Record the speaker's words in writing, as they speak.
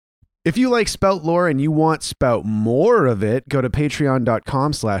If you like Spout lore and you want Spout more of it, go to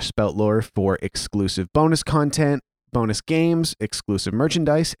patreon.com/spoutlore for exclusive bonus content, bonus games, exclusive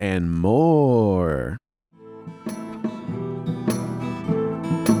merchandise, and more.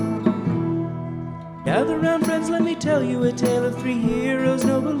 Gather round, friends, let me tell you a tale of three heroes,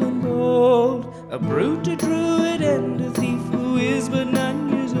 noble and bold. A brute, a druid, and a thief who is but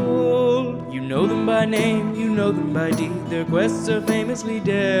 9 years old. You know them by name, you know them by deed. Their quests are famously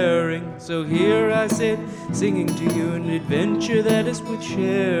daring. So here I sit, singing to you an adventure that is worth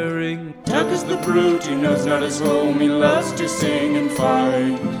sharing. Tuck is the brute, he knows not his home, he loves to sing and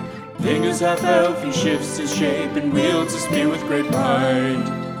fight. Ving is half-elf, he shifts his shape and wields a spear with great might.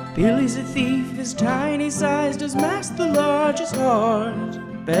 Billy's a thief, his tiny size does mask the largest heart.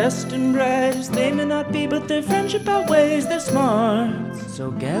 Best and brightest they may not be, but their friendship outweighs their smarts. So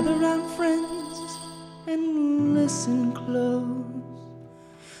gather round, friends, and listen close,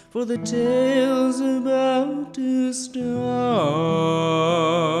 for the tale's about to start.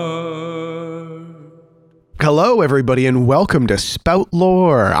 Hello, everybody, and welcome to Spout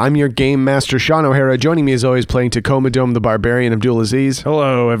Lore. I'm your game master, Sean O'Hara. Joining me, as always, playing Tacoma Dome, the Barbarian, Abdulaziz.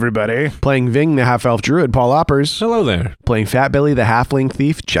 Hello, everybody. Playing Ving, the half-elf druid, Paul Oppers. Hello there. Playing Fat Billy, the halfling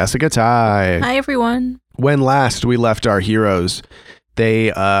thief, Jessica Tai. Hi, everyone. When last we left our heroes,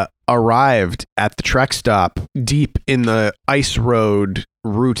 they arrived at the trek stop deep in the ice road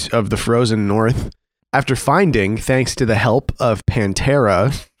route of the frozen north after finding, thanks to the help of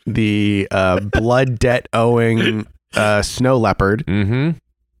Pantera, the blood debt owing snow leopard,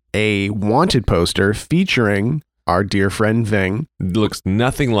 a wanted poster featuring our dear friend Ving. Looks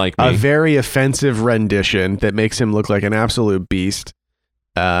nothing like me. A very offensive rendition that makes him look like an absolute beast,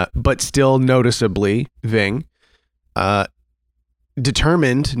 but still noticeably Ving.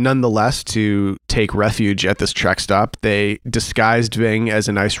 Determined, nonetheless, to take refuge at this trek stop, they disguised Ving as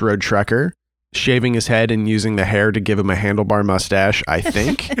an ice road trekker, shaving his head and using the hair to give him a handlebar mustache, I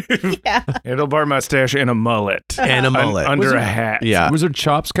think. Yeah. Handlebar mustache and a mullet. And a mullet. Under a hat. Yeah. Was there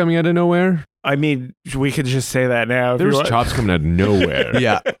chops coming out of nowhere? I mean, we could just say that now. There was chops coming out of nowhere.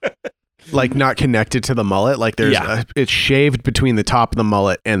 Yeah. Like not connected to the mullet. Like there's it's shaved between the top of the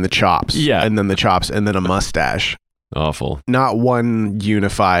mullet and the chops. Yeah. And then the chops and then a mustache. Awful. Not one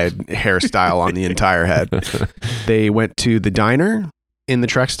unified hairstyle on the entire head. They went to the diner in the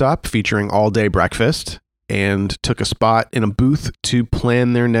trek stop featuring all-day breakfast and took a spot in a booth to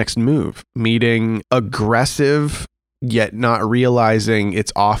plan their next move, meeting aggressive yet not realizing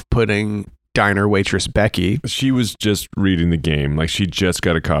it's off-putting diner waitress Becky. She was just reading the game. Like she just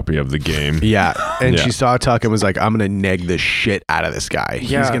got a copy of the game. Yeah. And she saw Tuck and was like, I'm going to neg the shit out of this guy.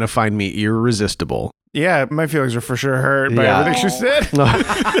 Yeah. He's going to find me irresistible. Yeah, my feelings are for sure hurt by everything she said.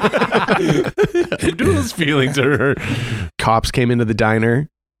 Abdul's feelings are hurt. Cops came into the diner,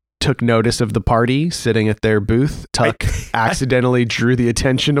 took notice of the party sitting at their booth. Tuck accidentally drew the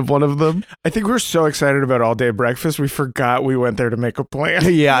attention of one of them. I think we're so excited about all day breakfast, we forgot we went there to make a plan.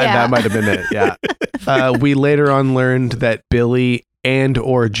 Yeah, that might have been it. Yeah. We later on learned that Billy and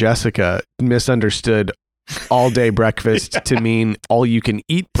or Jessica misunderstood all day breakfast to mean all you can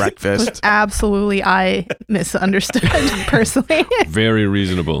eat breakfast. Which absolutely I misunderstood personally. Very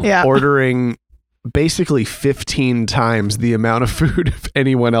reasonable. Yeah. Ordering basically 15 times the amount of food of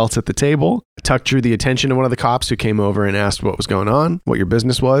anyone else at the table. Tuck drew the attention of one of the cops who came over and asked what was going on, what your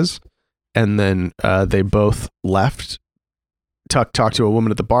business was. And then they both left. Tuck talked to a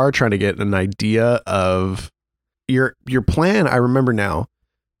woman at the bar trying to get an idea of your plan. I remember now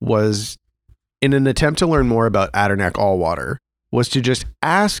was, in an attempt to learn more about Addernack Allwater, was to just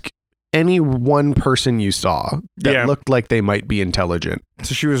ask any one person you saw that looked like they might be intelligent.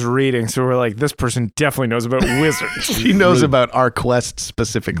 So she was reading, so we're like, this person definitely knows about wizards. She knows about our quest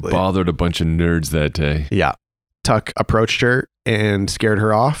specifically. Bothered a bunch of nerds that day. Yeah. Tuck approached her and scared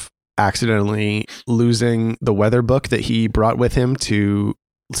her off, accidentally losing the weather book that he brought with him to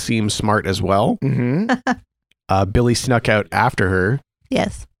seem smart as well. Billy snuck out after her.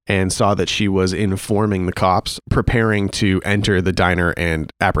 Yes. And saw that she was informing the cops, preparing to enter the diner and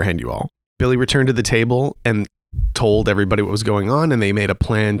apprehend you all. Billy returned to the table and told everybody what was going on, and they made a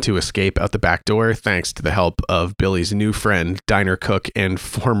plan to escape out the back door thanks to the help of Billy's new friend, diner cook and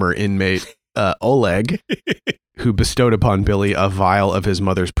former inmate Oleg, who bestowed upon Billy a vial of his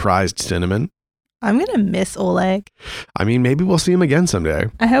mother's prized cinnamon. I'm going to miss Oleg. I mean, maybe we'll see him again someday.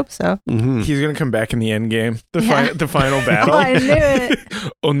 I hope so. Mm-hmm. He's going to come back in the end game. The final battle. Oh, I knew it.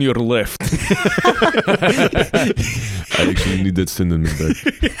 On your left. I actually need that cinnamon back.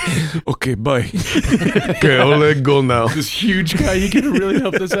 Okay, bye. Okay, Oleg, go now. This huge guy, you can really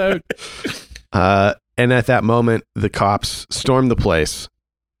help us out. And at that moment, the cops stormed the place,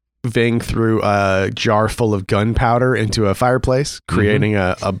 Ving threw a jar full of gunpowder into a fireplace, creating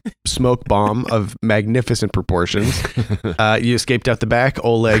a smoke bomb of magnificent proportions. You escaped out the back,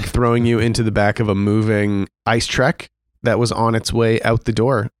 Oleg throwing you into the back of a moving ice trek that was on its way out the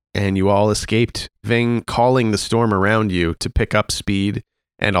door, and you all escaped, Ving calling the storm around you to pick up speed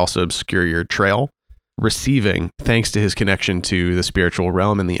and also obscure your trail, receiving, thanks to his connection to the spiritual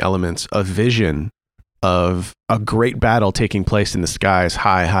realm and the elements, a vision of a great battle taking place in the skies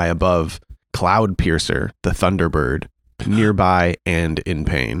high above, Cloudpiercer, the Thunderbird, nearby and in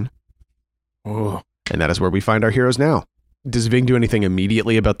pain. Oh. And that is where we find our heroes now. Does Ving do anything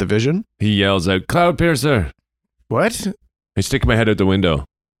immediately about the vision? He yells out, Cloudpiercer! What? I stick my head out the window.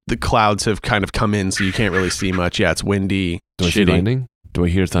 The clouds have kind of come in, so you can't really see much. Yeah, it's windy, Do I see shitty. lightning? Do I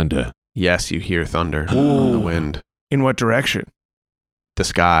hear thunder? Yes, you hear thunder in the wind. In what direction? The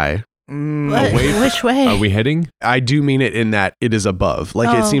sky. What? Away- Which way? Are we heading? I do mean it in that it is above.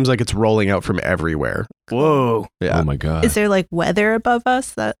 Like it Oh. seems like it's rolling out from everywhere. Whoa. Yeah. Oh my god. Is there like weather above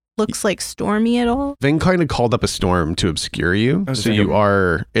us that looks like stormy at all? Ving kind of called up a storm to obscure you. I was So you thinking-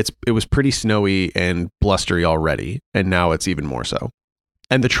 are, it was pretty snowy and blustery already. And now it's even more so.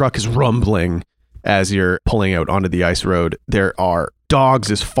 And the truck is rumbling as you're pulling out onto the ice road. There are dogs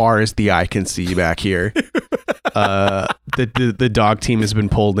as far as the eye can see back here. The dog team has been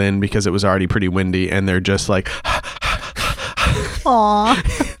pulled in because it was already pretty windy. And they're just like, Aw.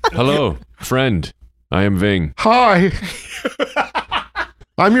 Hello, friend. I am Ving. hi,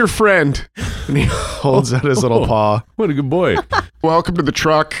 I'm your friend. And he holds out his little paw. What a good boy. Welcome to the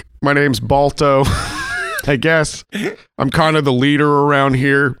truck. My name's Balto. I guess I'm kind of the leader around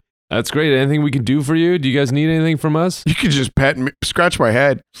here. That's great. Anything we can do for you? Do you guys need anything from us? You could just pet me, scratch my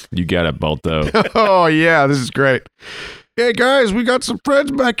head. You got it, Balto. Oh yeah, this is great. Hey guys, we got some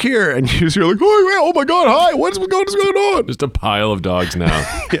friends back here, and you're like, oh my god, hi, what's going on? Just a pile of dogs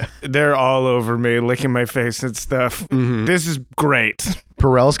now. They're all over me, licking my face and stuff. Mm-hmm. This is great.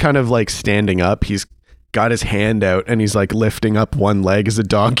 Perel's kind of like standing up. He's got his hand out, and he's like lifting up one leg as the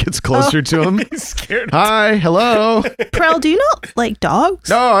dog gets closer to him. He's scared. Hi, hello. Prel, do you not like dogs?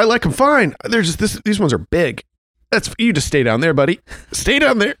 No, I like them fine. They're just these ones are big. That's you. Just stay down there, buddy. Stay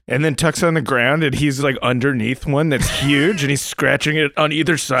down there. And then Tuck's on the ground, and he's like underneath one that's huge, and he's scratching it on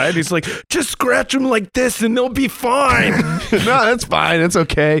either side. He's like, just scratch them like this, and they'll be fine. No, that's fine. That's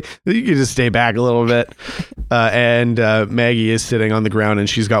okay. You can just stay back a little bit. And Maggie is sitting on the ground, and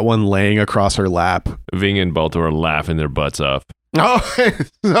she's got one laying across her lap. Ving and Balto are laughing their butts off. Oh,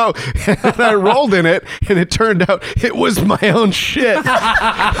 so and I rolled in it, and it turned out it was my own shit.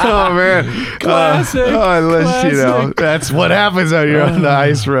 Oh man, Classic. You know, that's what happens out here on the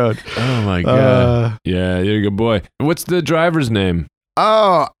ice road. Oh my god. Yeah, you're a good boy. What's the driver's name?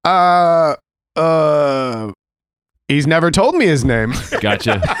 He's never told me his name.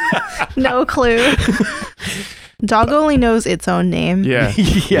 Gotcha. No clue. Dog only knows its own name. Yeah.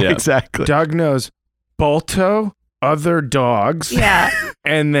 Yeah, exactly. Dog knows Balto, other dogs, Yeah.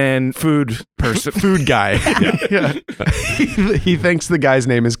 and then food person. Food guy. Yeah. He thinks the guy's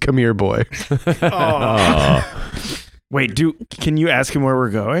name is Come Here Boy. Oh. Wait, can you ask him where we're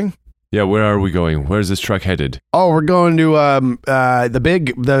going? Yeah, where are we going? Where's this truck headed? Oh, we're going to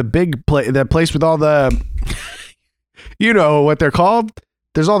the place with all the, you know what they're called?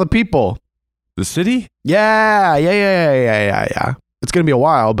 There's all the people. The city? Yeah. It's gonna be a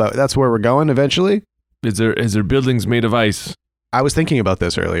while, but that's where we're going eventually. Is there buildings made of ice? I was thinking about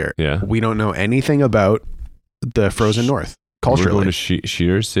this earlier. Yeah. We don't know anything about the frozen north We're going culturally. to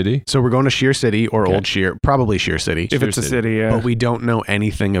Sheer City? So we're going to Sheer City or Okay. Old Sheer, probably Sheer City. If it's a city, yeah. But we don't know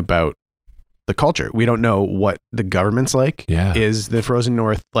anything about the culture. We don't know what the government's like. Yeah. Is the frozen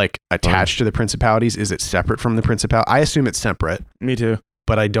north like attached to the principalities? Is it separate from the principality? I assume it's separate, Me too.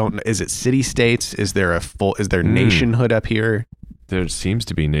 but I don't. Is it city states? Is there nationhood up here? There seems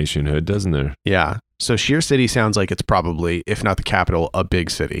to be nationhood, doesn't there? Yeah. So Sheer City sounds like it's probably, if not the capital, a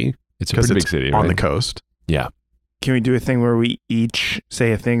big city It's a because pretty it's big city, on right? the coast. Yeah. Can we do a thing where we each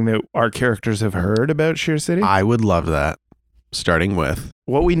say a thing that our characters have heard about Sheer City? I would love that. Starting with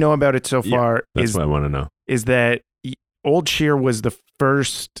What we know about it so Yeah, far That's is what I want to know. that Old Sheer was the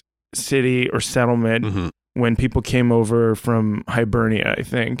first city or settlement Mm-hmm. when people came over from Hibernia, I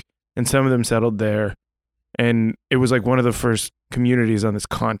think, and some of them settled there. And it was like one of the first communities on this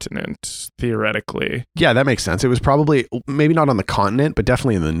continent, theoretically. Yeah, that makes sense. It was probably maybe not on the continent, but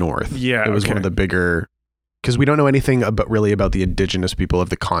definitely in the north. Yeah, It was one of the bigger, because we don't know anything about the indigenous people of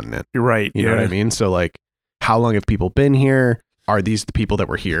the continent. You're right. You know what I mean? So like, how long have people been here? Are these the people that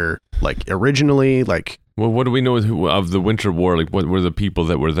were here like originally? Like Well, what do we know of the Winter War? Like, what were the people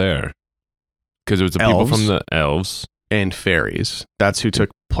that were there? Because it was the people Elves. from the elves. and fairies. That's who took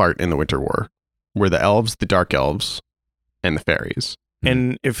part in the Winter War were the elves, the dark elves, and the fairies.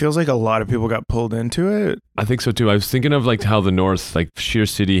 And it feels like a lot of people got pulled into it. I think so too. I was thinking of like how the North, like Sheer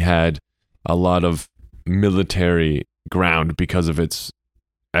City, had a lot of military ground because of its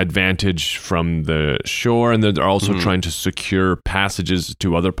advantage from the shore, and they're also trying to secure passages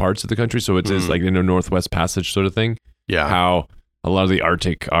to other parts of the country. So it is like in a Northwest Passage sort of thing. Yeah. How a lot of the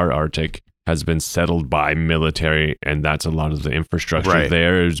Arctic, our Arctic, has been settled by military, and that's a lot of the infrastructure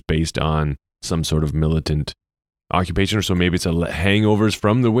there is based on some sort of militant occupation, or so maybe it's hangovers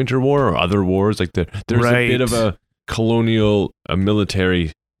from the Winter War or other wars. Like there's a bit of a colonial,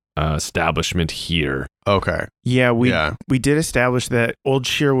 military establishment here. Okay. Yeah, we did establish that Old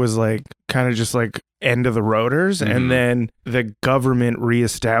Sheer was like kind of just like end of the roaders, and then the government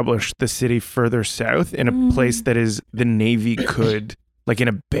reestablished the city further south in a place that is the Navy could, like in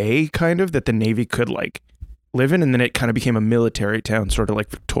a bay kind of, that the Navy could like live in, and then it kind of became a military town, sort of like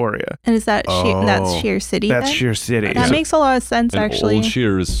Victoria. And is that that's Sheer City? That's then? Sheer City. That makes a lot of sense, And actually. Old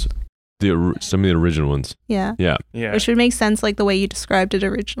Sheer is some of the original ones. Yeah. Yeah. Yeah. Which would make sense, like the way you described it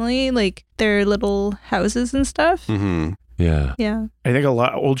originally, like their little houses and stuff. Mm-hmm. Yeah. Yeah. I think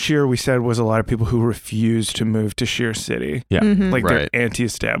Old Sheer, we said, was a lot of people who refused to move to Sheer City. Yeah. Mhm. Like Right. they're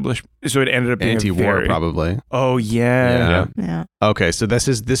anti-established. So it ended up being Anti-war, probably. Oh yeah. Yeah. Okay, so this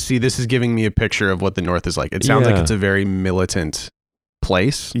is giving me a picture of what the North is like. It sounds like Yeah. it's a very militant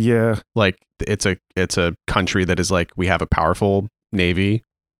place. Yeah. Like it's a country that is like, we have a powerful navy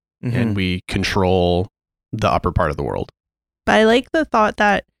Mhm. and we control the upper part of the world. But I like the thought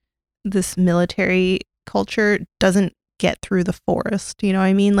that this military culture doesn't get through the forest. You know what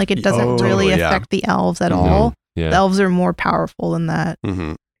I mean? Like it doesn't Oh, really totally, yeah. affect the elves at No. all. Yeah. The elves are more powerful than that.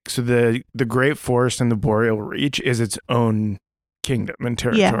 Mm-hmm. So the Great Forest and the Boreal Reach is its own kingdom and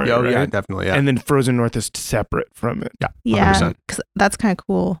territory. Oh right? yeah, definitely. Yeah. And then Frozen North is separate from it. Yeah. 100%. Because that's kind of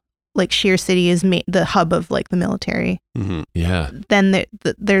cool. Like Sheer City is the hub of like the military. Mm-hmm. Yeah. Then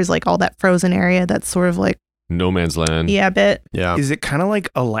there's like all that frozen area that's sort of like, No Man's Land. yeah, a bit. Yeah. Is it kind of like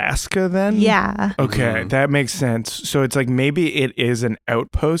Alaska then? Yeah. Okay, Mhm. that makes sense. So it's like maybe it is an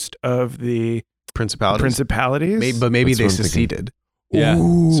outpost of the principalities. But maybe That's they what I'm thinking. seceded. Yeah.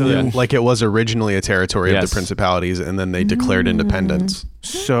 Ooh, So that, like it was originally a territory of Yes. the principalities, and then they declared independence.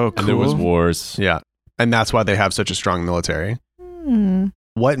 so cool. And there was wars. Yeah. And that's why they have such a strong military. Hmm.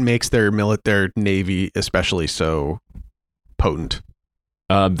 What makes their navy especially so potent?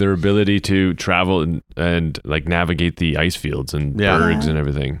 Their ability to travel and like navigate the ice fields and Yeah. bergs and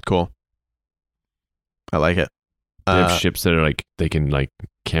everything. Cool. I like it. They have ships that are like they can like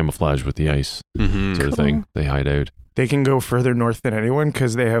camouflage with the ice Mhm. sort of thing. They hide out. They can go further north than anyone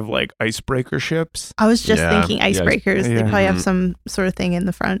because they have like icebreaker ships. I was just Yeah. thinking icebreakers. They Yeah. probably have Mhm. some sort of thing in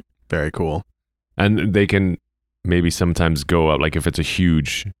the front. Very cool. And they can maybe sometimes go up, like if it's a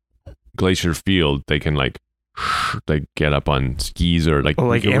huge glacier field, they can like get up on skis or like, Oh,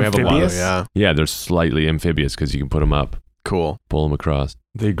 like we have a lot of- amphibious? Yeah. yeah, they're slightly amphibious because you can put them up, Cool. pull them across.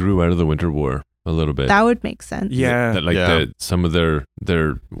 They grew out of the Winter War a little bit. That would make sense. Yeah. That, like Yeah. some of their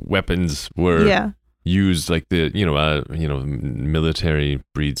weapons were Yeah. used like the military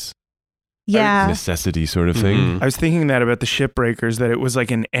breeds Yeah. necessity sort of thing. Mhm. I was thinking that about the shipbreakers, that it was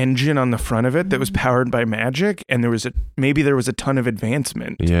like an engine on the front of it that was powered by magic, and there was a ton of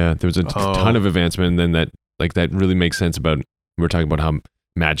advancement. Yeah, there was a Oh. ton of advancement, and then that really makes sense about we're talking about how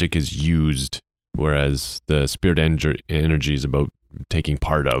magic is used, whereas the spirit energy is about taking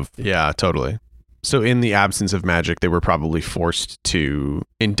part of. Yeah, totally. So in the absence of magic, they were probably forced to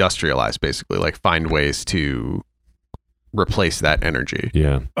industrialize, basically, like find ways to replace that energy.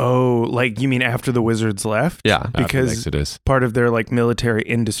 Yeah, Oh, like you mean after the wizards left? Yeah. after Because Exodus, part of their like military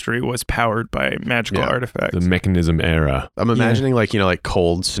industry was powered by magical Yeah. artifacts. the mechanism era. I'm imagining like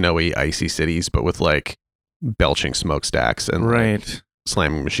cold, snowy, icy cities, but with like belching smokestacks and like, right.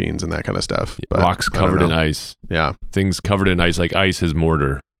 slamming machines and that kind of stuff. But Rocks I don't covered in know. ice, Yeah. things covered in ice, like ice is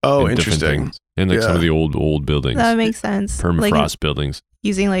mortar. Oh, and different interesting. things. And like some Yeah. of the old buildings, That makes sense. permafrost Like buildings.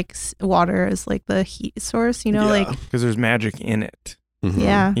 using like water as like the heat source, Yeah. like, Because there's magic in it. Mhm.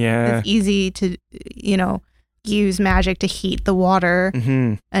 yeah. Yeah. It's easy to, use magic to heat the water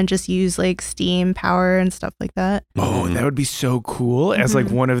hmm and just use like steam power and stuff like that. Oh, Mhm. that would be so cool as like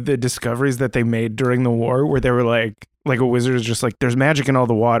Mhm. one of the discoveries that they made during the war, where they were like a wizard is just like, there's magic in all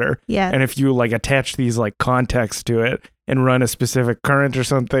the water. Yeah. And if you like attach these like contacts to it and run a specific current or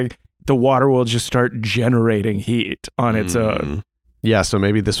something, the water will just start generating heat on its own. Mhm. Yeah, so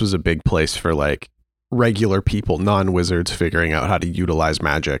maybe this was a big place for like regular people, non-wizards, figuring out how to utilize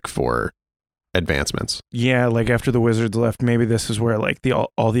magic for advancements. Yeah, like after the wizards left, maybe this is where like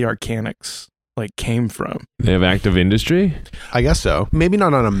all the arcanics like came from. They have active industry? I guess so. Maybe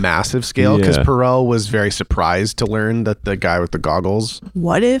not on a massive scale, because Yeah. Perel was very surprised to learn that the guy with the goggles.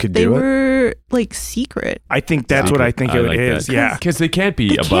 What if Could they do it. were like secret? I think that's what I think it is. Yeah. Because they can't be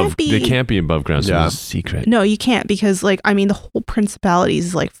They above. can't be. They can't be above ground. So Yeah. it's a secret. No, you can't, because like I mean the whole principalities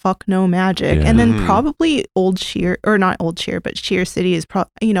is like fuck no magic. Yeah. And then Mhm. probably Old Sheer, or not Old Sheer, but Sheer City is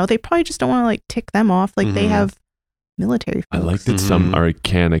they probably just don't want to like tick them off. Like they Mhm. have military I folks. like that some Mhm.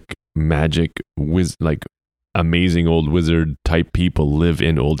 arcanic magic like amazing old wizard type people live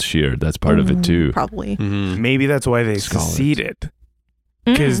in Old Sheer. That's part of it too. Probably. Maybe that's why they Scholars. seceded.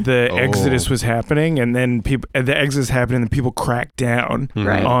 Because Mm. the Oh. Exodus was happening, and then the Exodus happened, and people cracked down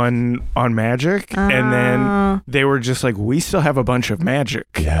Right. on magic, and then Ah. they were just like, we still have a bunch of magic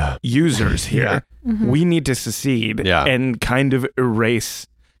Yeah. users here. Mhm. We need to secede Yeah. and kind of erase,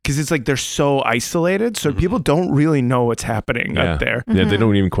 because it's like they're so isolated, so Mhm. people don't really know what's happening Yeah. up there. Yeah, they Mhm.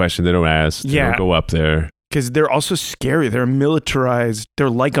 don't even question. They don't ask. They Yeah. don't go up there. Because they're also scary. They're militarized. They're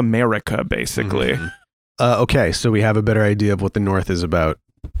like America, basically. Mhm. Okay, so we have a better idea of what the North is about.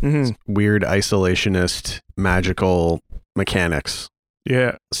 Mhm. Weird, isolationist, magical mechanics,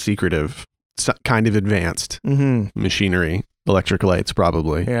 Yeah. secretive, kind of advanced hmm machinery, electric lights,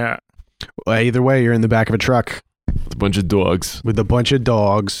 probably. Yeah. Well, either way, you're in the back of a truck It's a bunch of dogs. with a bunch of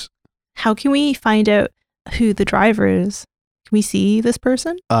dogs. How can we find out who the driver is? Can we see this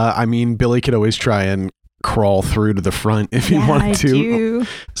person? I mean, Billy could always try and crawl through to the front if he Yeah, wanted I to. do.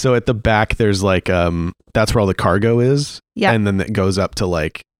 So at the back, there's like that's where all the cargo is, Yeah. and then it goes up to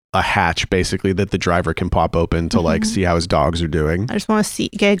like a hatch, basically, that the driver can pop open to like Mhm. see how his dogs are doing. I just want to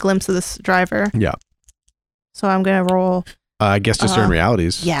get a glimpse of this driver. Yeah. So I'm gonna roll. I guess discern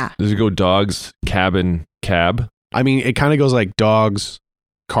realities. Yeah. Does it go dogs, cabin, cab? I mean, it kind of goes like dogs,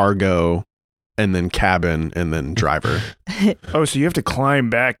 cargo, and then cabin, and then driver. Oh, so you have to climb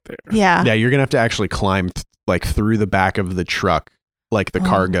back there. Yeah. Yeah, you're gonna have to actually climb like through the back of the truck, like the Oh.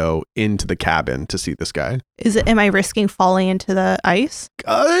 cargo, into the cabin to see this guy. Am I risking falling into the ice?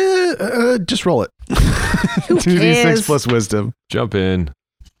 Just roll it. Who 2d6 cares? plus wisdom. Jump in.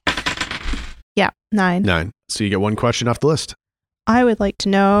 Yeah. 9. 9. So you get one question off the list. I would like to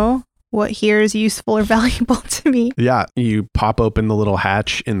know what here is useful or valuable to me. Yeah, you pop open the little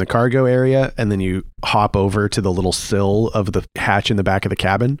hatch in the cargo area, and then you hop over to the little sill of the hatch in the back of the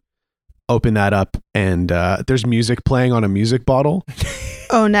cabin. Open that up, and there's music playing on a music bottle.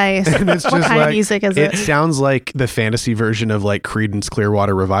 Oh, nice. And it's What just kind of like- music is It it? sounds like the fantasy version of like Creedence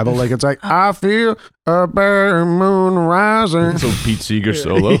Clearwater Revival. Like it's like, I feel a bare moon rising. So Pete Seeger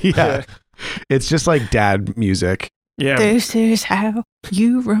solo. Yeah. It's just like dad music. Yeah. This is how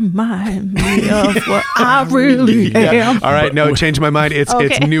you remind me of what I really Yeah. am. All right, no, change my mind. It's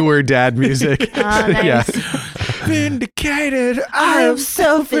Okay. newer dad music. Ah, nice. Yeah. Vindicated. I am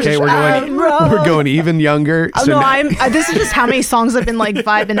selfish. Okay, I'm wrong. we're going even younger. Oh, So no, now- this is just how many songs I've been like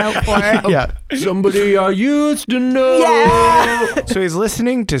vibing out for. yeah. Somebody I used to know. Yeah. So he's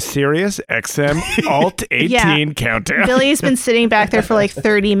listening to Sirius XM Alt 18 countdown. Billy's been sitting back there for like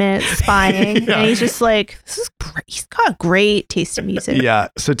 30 minutes spying, and he's just like, "This is great. He's got great taste in music." Yeah.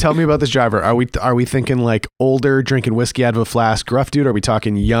 So tell me about this driver. Are we thinking like older, drinking whiskey out of a flask, gruff dude? Are we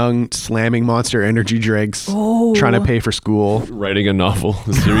talking young, slamming Monster Energy drinks, Oh, trying to pay for school? Writing a novel,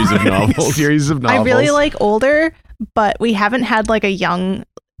 a series of novels. Series of I novels. really like older, but we haven't had like a young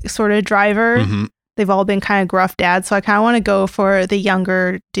sort of driver. Mhm. They've all been kind of gruff dads, so I kind of want to go for the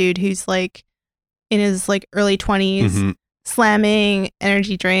younger dude who's like in his like early 20s, Mhm. slamming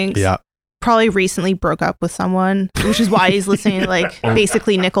energy drinks. Yeah. Probably recently broke up with someone, which is why he's listening to like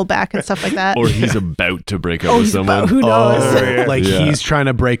basically Nickelback and stuff like that. Or he's about to break up Oh, with he's someone. about- who knows? Oh, yeah. Like Yeah. he's trying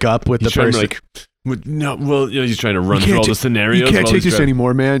to break up with He's the trying to person. he's trying to run You through can't all the ta- scenarios. You can't while take he's this driving.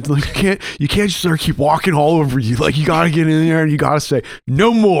 anymore, man. Like you can't just sort of keep walking all over you. Like you gotta get in there and you gotta say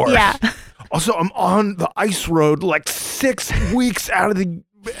no more. Yeah. Also, I'm on the ice road like 6 weeks out of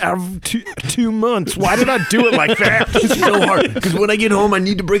 2 months. Why did I do it like that? It's so hard because when I get home, I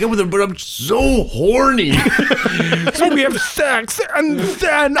need to break up with him, but I'm so horny. So we have sex, and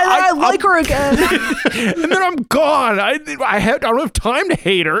then I like her again. and then I'm gone. I don't have time to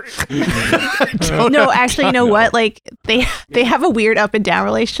hate her. No, actually, you know what? Like they have a weird up and down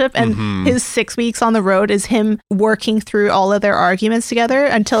relationship, and Mhm. his 6 weeks on the road is him working through all of their arguments together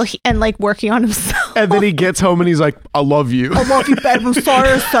until like working on himself. And then he gets home and he's like, I love you. I love you, babe. I'm sorry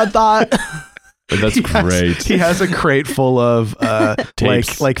I said that. But that's great. He has a crate full of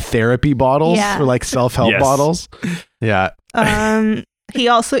Tapes. like therapy bottles Yeah. or like self-help Yes. bottles. Yeah. He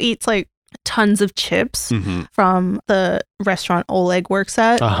also eats like tons of chips Mhm. from the restaurant Oleg works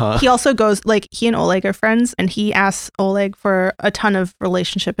at. Uh-huh. He also goes, like, he and Oleg are friends, and he asks Oleg for a ton of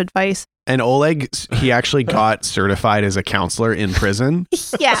relationship advice. And Oleg, he actually got certified as a counselor in prison.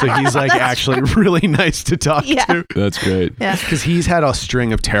 Yeah. So he's like That's actually really nice to talk Yeah. to. That's great. Yeah. Because he's had a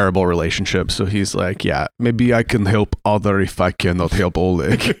string of terrible relationships. So he's like, yeah, maybe I can help other if I cannot help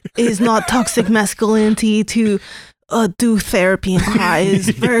Oleg. It is not toxic masculinity to do therapy and highs.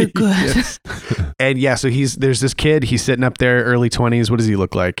 Very good. Yes. And yeah, so there's this kid, he's sitting up there, early 20s. What does he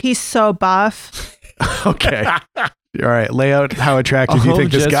look like? He's so buff. Okay. All right, lay out how attractive you All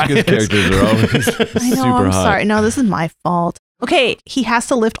think this guy Jessica's is. characters are always I know, super I'm hot. sorry. No, this is my fault. Okay, he has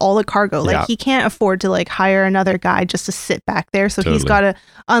to lift all the cargo. Like, Yeah. he can't afford to, like, hire another guy just to sit back there. So he's Totally. got to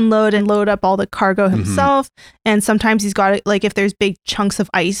unload and load up all the cargo Mhm. himself. And sometimes he's got to, like, if there's big chunks of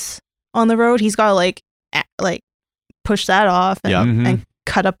ice on the road, he's got to, like push that off and, Yeah. Mhm. and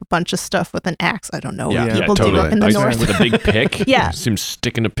cut up a bunch of stuff with an axe. I don't know Yeah. what Yeah, people totally. do up in the Like, north. with a big pick. Yeah. Seems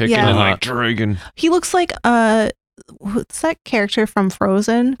sticking a pick Yeah. in and Uh-huh. like dragging. He looks like what's that character from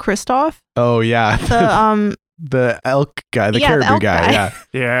Frozen? Kristoff? Oh, yeah. The The elk guy, the Yeah, the caribou elk guy. guy. Yeah.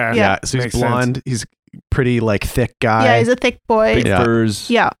 Yeah. Yeah. So he's Makes sense. blonde. He's pretty, like, thick guy. yeah, he's a thick boy. Big Yeah. furs.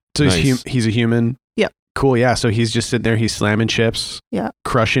 Yeah. So Nice. he's a human. Yep. Cool. Yeah. So he's just sitting there. He's slamming chips. Yeah.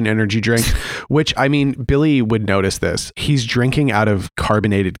 Crushing energy drinks, which I mean, Billy would notice this. He's drinking out of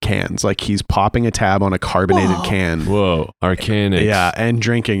carbonated cans. Like he's popping a tab on a carbonated Whoa. can. Whoa. Arcanic. Yeah. And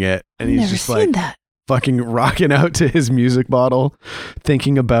drinking it. And I've he's never just seen like that. fucking rocking out to his music bottle,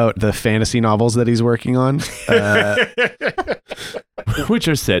 thinking about the fantasy novels that he's working on. Which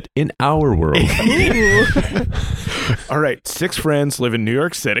are set in our world. All right, 6 friends live in New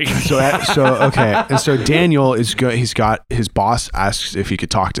York City. Okay, and so Daniel is good. He's got his boss asks if he could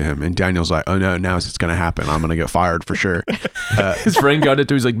talk to him, and Daniel's like, "Oh no, now it's gonna happen. I'm gonna get fired for sure." His friend got it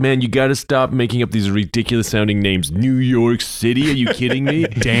too. He's like, man, you got to stop making up these ridiculous sounding names. New York City? Are you kidding me?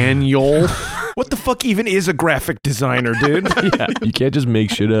 Daniel, What the fuck even is a graphic designer, dude? Yeah, you can't just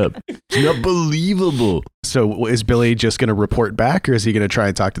make shit up. It's not believable. so is Billy just gonna report back, or is he gonna try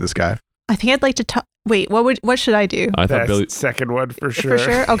and talk to this guy? I think I'd like to talk. Wait, what should I do? I thought That's Billy. second one for sure. For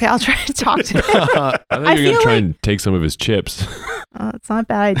sure. Okay, I'll try to talk to him. I thought I you were gonna feel try like- and take some of his chips. It's not a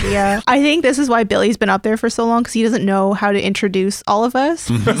bad idea. I think this is why Billy's been up there for so long, because he doesn't know how to introduce all of us.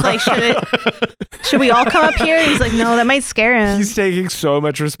 He's like, should we all come up here? And he's like, no, that might scare him. He's taking so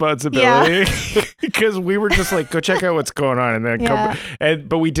much responsibility because we were just like, go check out what's going on, and then Yeah. come.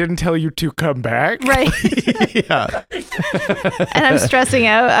 But we didn't tell you to come back. Right. Yeah. And I'm stressing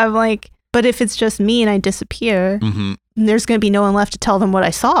out. I'm like, but if it's just me and I disappear, Mm-hmm. there's going to be no one left to tell them what I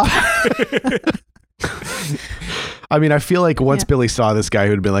saw. I mean, I feel like once Yeah. Billy saw this guy, he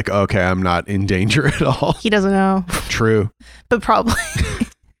would have been like, "Okay, I'm not in danger at all." He doesn't know, True. but probably.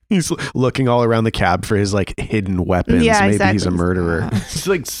 He's looking all around the cab for his like hidden weapons. Yeah, Maybe exactly. he's a murderer. It's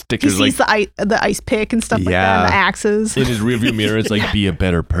like He stickers sees like the ice pick and stuff like that, Yeah. and the axes. in his rearview mirror. It's like, be a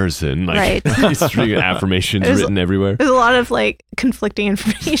better person. Like, Right. it's really affirmations There's- written everywhere. There's a lot of like conflicting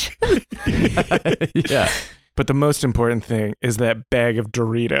information. Yeah. But the most important thing is that bag of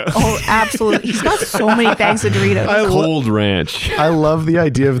Doritos. Oh, absolutely. He's got so many bags of Doritos. Cold Ranch. I love the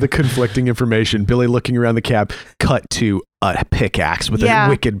idea of the conflicting information. Billy looking around the cab. Cut to a pickaxe with Yeah. a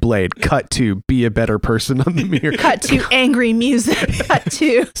wicked blade. Cut to be a better person on the mirror. Cut to angry music. Cut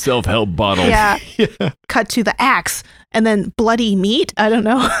to Self-help bottle. yeah. Yeah. Cut to the axe, and then bloody meat. I don't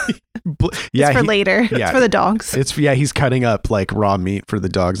know. Yeah, It's for he- later. yeah. It's for the dogs. It's he's cutting up like raw meat for the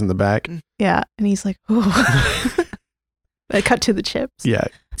dogs in the back. Yeah, and he's like, oh. But cut to the chips. Yeah.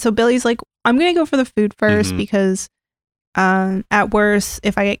 So Billy's like, I'm gonna go for the food 1st Mhm. because, at worst,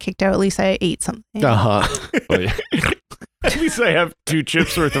 if I get kicked out, at least I ate something. Uh-huh. Oh, yeah. At least I have 2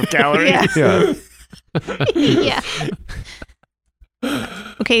 chips worth of calories. Yeah. Yeah. Yeah.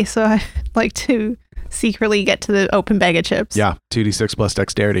 Okay, so I'd like to secretly get to the open bag of chips. Yeah. 2d6 plus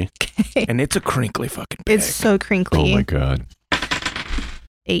dexterity. And it's a crinkly fucking bag. It's so Oh crinkly. my God.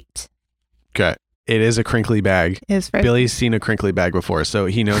 8 Okay. It is a crinkly bag. is very Billy's seen a crinkly bag before, so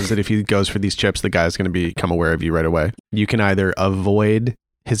he knows that if he goes for these chips, the guy's going to become aware of you right away. You can either avoid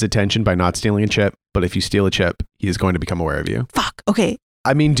his attention by not stealing a chip, but if you steal a chip, he is going to become aware of you. fuck. Okay,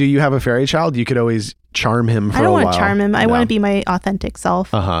 I mean, do you have a fairy child? You could always charm him for I don't a while. want to charm him. I want to be my authentic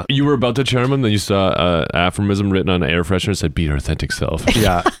self. Uh-huh. You were about to charm him, then you saw aphorism written on air freshener that said, be your authentic self.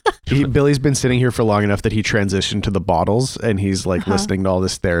 Yeah. Billy's been sitting here for long enough that he transitioned to the bottles, and he's like listening to all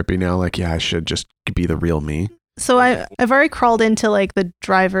this therapy now. Like, yeah, I should just be the real me. So I've already crawled into like the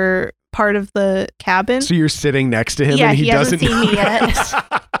driver part of the cabin. So you're sitting next to him, Yeah, and he hasn't doesn't. seen me yet.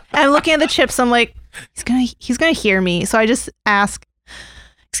 And I'm looking at the chips. I'm like, he's gonna hear me. So I just ask,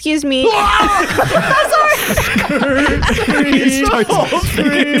 excuse me. He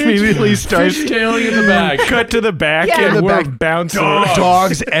immediately starts Fishtailing in the back. Cut to the back Yeah. and In the we're back. bouncing.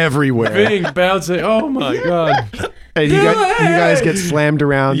 dogs everywhere. Bing, bouncing. Oh my god. And you guys get slammed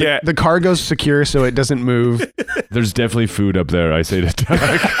around. Yeah. The cargo's secure so it doesn't move. There's definitely food up there, I say to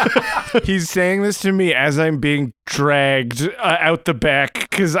Doug. He's saying this to me as I'm being dragged out the back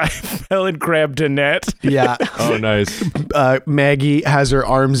because I fell and grabbed a net. Yeah. Oh, nice. Maggie has her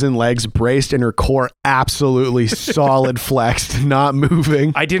arms and legs braced and her core absolutely solid flexed, not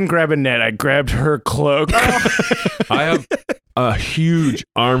moving. I didn't grab a net. I grabbed her cloak. I have a huge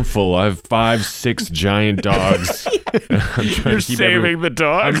armful. I have 5-6 giant dogs. I'm trying You're to keep saving the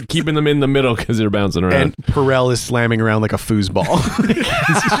dog. I'm keeping them in the middle because they're bouncing around. And Perel is slamming around like a foosball.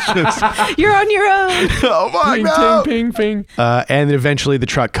 You're on your own. Oh my ping, god. ping, ping, ping. And eventually the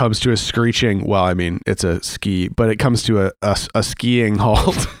truck comes to a screeching, well, I mean, it's a ski, but it comes to a skiing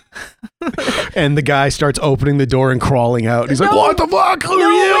halt. And the guy starts opening the door and crawling out. He's like, No. what the fuck? Who are No,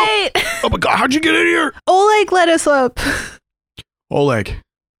 you? wait. Oh my god, how'd you get in here? Oleg let us up. Oleg,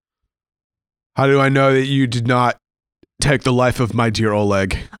 how do I know that you did not take the life of my dear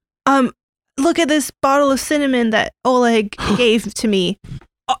Oleg? Look at this bottle of cinnamon that Oleg gave to me.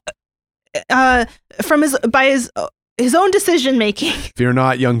 From his own decision making. Fear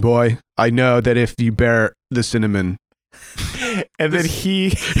not, young boy. I know that if you bear the cinnamon. And then he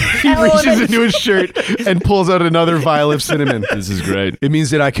He reaches into his shirt and pulls out another vial of cinnamon. This is great. It means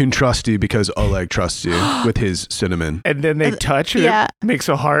that I can trust you because Oleg trusts you with his cinnamon. and then they touch and yeah. it makes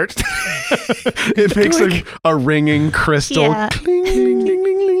a heart. It makes a ringing crystal. Yeah. Cling, ding, ding,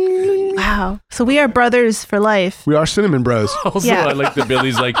 ding, ding, ding. Wow. So we are brothers for life. We are cinnamon bros. Also, Yeah. I like the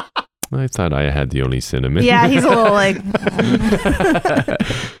Billy's like, I thought I had the only cinnamon. Yeah, he's a little like,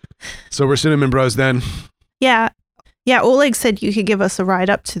 So we're cinnamon bros then. yeah. Yeah, Oleg said you could give us a ride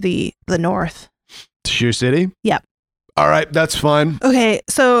up to the north. Sheer City? Yep. All right, that's fine. Okay,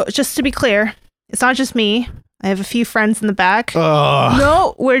 so just to be clear, it's not just me. I have a few friends in the back. Oh,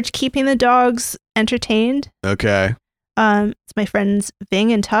 No, we're keeping the dogs entertained. okay. It's my friends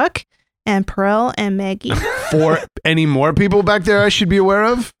Ving and Tuck and Perel and Maggie. For any more people back there I should be aware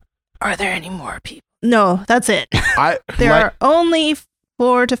of? Are there any more people? No, that's it. There Like, are only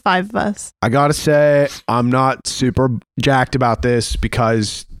 4 to 5 of us. I gotta say, I'm not super jacked about this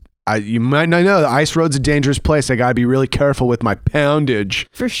because you might not know the ice road's a dangerous place. I gotta be really careful with my poundage.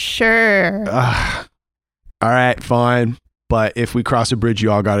 For sure. All right, fine. But if we cross a bridge,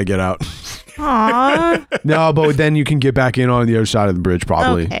 you all gotta get out. Aww. No, but then you can get back in on the other side of the bridge,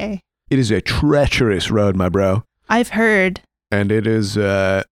 probably. Okay. It is a treacherous road, my bro. I've heard. And it is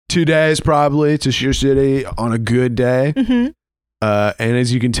 2 days probably to Sheer City on a good day. Mm-hmm. And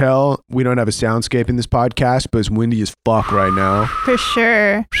as you can tell, we don't have a soundscape in this podcast, but it's windy as fuck right now. For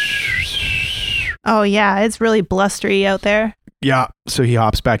sure. Oh, yeah. It's really blustery out there. Yeah. So he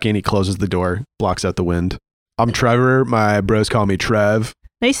hops back in. He closes the door, blocks out the wind. I'm Trevor. My bros call me Trev.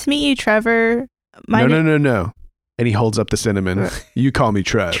 Nice to meet you, Trevor. No. And he holds up the cinnamon. You call me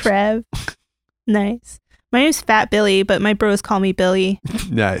Trev. Trev. Nice. My name's Fat Billy, but my bros call me Billy.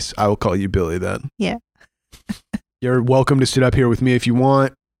 Nice. I will call you Billy then. Yeah. You're welcome to sit up here with me if you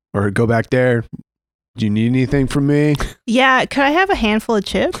want, or go back there. Do you need anything from me? Yeah. Could I have a handful of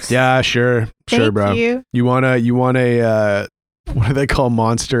chips? Yeah, sure. Thank Sure, bro. you. You want a what do they call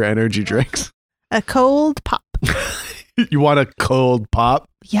Monster energy drinks? A cold pop. You want a cold pop?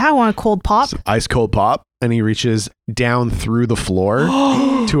 Yeah, I want a cold pop. Some ice cold pop. And he reaches down through the floor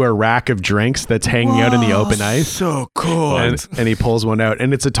to a rack of drinks that's hanging out in the open ice. So cool. And he pulls one out,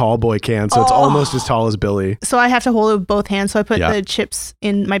 and it's a tall boy can, so it's almost as tall as Billy. So I have to hold it with both hands. So I put Yeah. the chips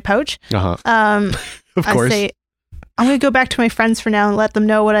in my pouch. Uh-huh. Of I course. say, I'm going to go back to my friends for now and let them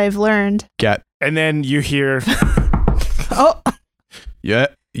know what I've learned. Get. And then you hear, Oh, Yeah.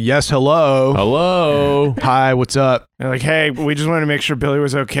 Yes, hello. Hello. Hi, what's up? they're like, hey, we just wanted to make sure Billy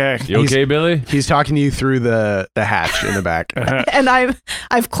was okay. You okay, Billy? He's talking to you through the hatch in the back. and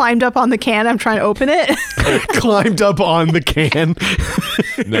I've climbed up on the can. I'm trying to open it. Climbed up on the can,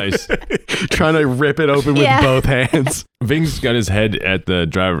 Nice. trying to rip it open with Yeah. both hands. Ving's got his head at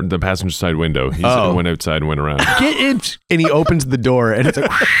the passenger side window. He went outside and went around. Get in. And he opens the door, and it's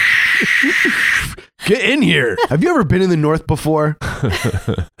like, get in here. Have you ever been in the north before?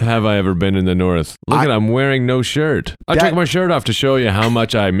 Have I ever been in the North? Look I'm wearing no shirt. I took my shirt off to show you how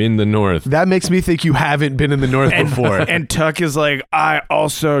much I'm in the North. That makes me think you haven't been in the North before. And Tuck is like, I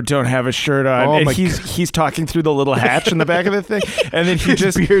also don't have a shirt on. Oh, and my he's talking through the little hatch in the back of the thing. And then he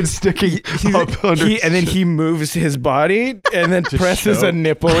just beard sticking up under. and then he moves his body and then presses show. a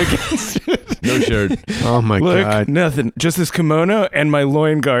nipple against it. No shirt. Oh my Look, God. nothing. Just this kimono and my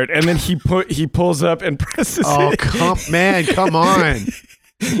loin guard. And then he pulls up and presses Oh, it. come on.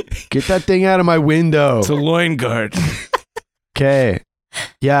 Get that thing out of my window. It's a loin guard. Okay.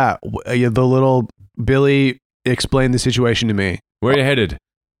 Yeah. The little Billy explained the situation to me. Where are you headed?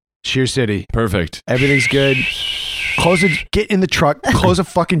 Sheer City. Perfect. Everything's good. Close it. Get in the truck. Close the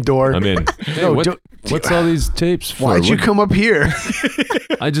fucking door. I'm in. Hey, No, what's all these tapes for? Why'd you come up here?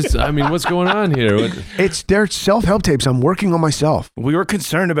 What's going on here? They're self-help tapes. I'm working on myself. We were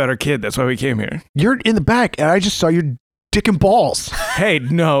concerned about our kid. That's why we came here. You're in the back, and I just saw your dick and balls. Hey,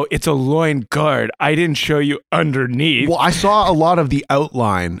 no, it's a loin guard. I didn't show you underneath. Well, I saw a lot of the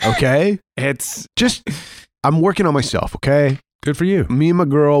outline, okay? I'm working on myself, okay? Good for you. Me and my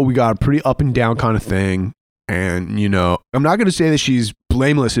girl, we got a pretty up and down kind of thing. And, I'm not going to say that she's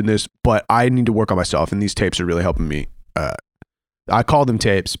blameless in this, but I need to work on myself. And these tapes are really helping me. I call them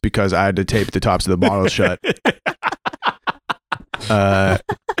tapes because I had to tape the tops of the bottles shut.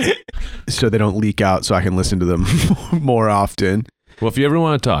 So they don't leak out so I can listen to them more often. Well, if you ever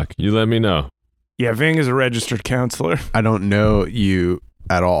want to talk, you let me know. Yeah, Ving is a registered counselor. I don't know you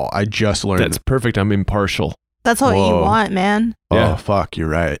at all. I just learned. That's perfect. I'm impartial. That's what you Whoa. want, man. Yeah. Oh, fuck. You're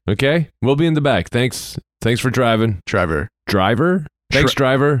right. Okay? We'll be in the back. Thanks for driving. Trevor. Driver? Thanks,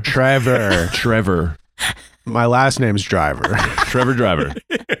 driver. Trevor. Trevor. My last name's Driver. Trevor Driver.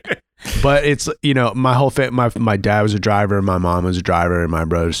 But it's, my whole my dad was a driver, my mom was a driver, and my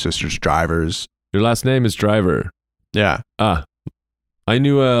brothers, sisters, drivers. Your last name is Driver. Yeah. I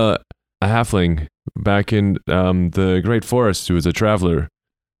knew a halfling back in the Great Forest who was a traveler.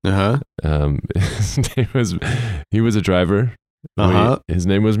 Uh-huh. He was a driver. Uh-huh. His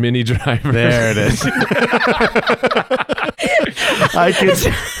name was Mini Driver. There it is.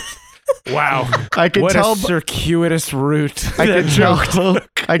 Wow. I can what tell a circuitous route. I that could joke tell.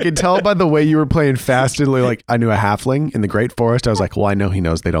 took. I could tell by the way you were playing fast and like I knew a halfling in the Great Forest. I was like, well, I know he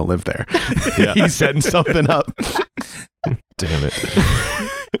knows they don't live there. Yeah. He's setting something up. Damn it.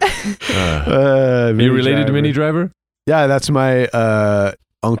 Are Are you related to Mini Driver? Yeah, that's my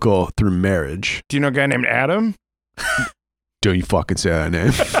uncle through marriage. Do you know a guy named Adam? Don't you fucking say that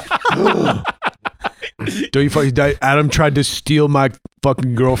name. Don't you fucking... Adam tried to steal my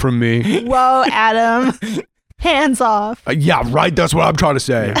fucking girl from me. Whoa, Adam. Hands off. Yeah, right. That's what I'm trying to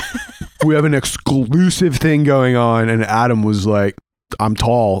say. We have an exclusive thing going on, and Adam was like, I'm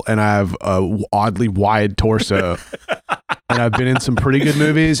tall, and I have a oddly wide torso. And I've been in some pretty good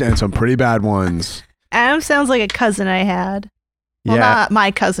movies and some pretty bad ones. Adam sounds like a cousin I had. Well, Yeah. not my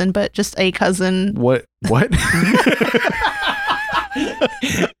cousin, but just a cousin. What?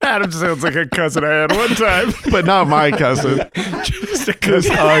 Adam sounds like a cousin I had one time. But not my cousin. Just a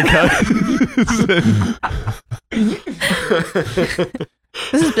cousin. Our cousin.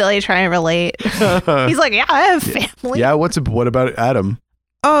 This is Billy trying to relate. He's like, yeah, I have family. Yeah, what about Adam?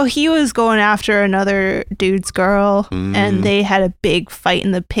 Oh, he was going after another dude's girl, Mm. and they had a big fight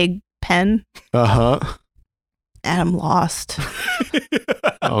in the pig pen. Uh-huh. Adam lost.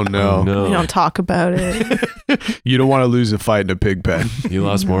 Oh, no. No. We don't talk about it. You don't want to lose a fight in a pig pen. He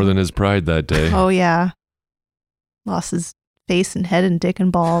lost more than his pride that day. Oh, yeah. Lost his face and head and dick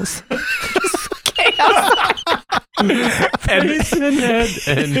and balls. Face and head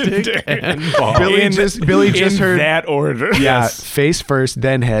and dick and balls. Billy just in heard that order. Yeah, face first,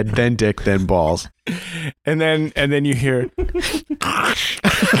 then head, then dick, then balls. And then you hear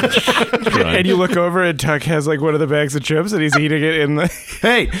and you look over and Tuck has like one of the bags of chips and he's eating it in the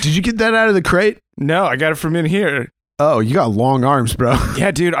Hey, did you get that out of the crate? No, I got it from in here. Oh, you got long arms, bro. Yeah,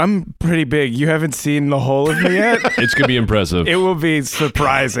 dude, I'm pretty big. You haven't seen the whole of me yet. It's going to be impressive. It will be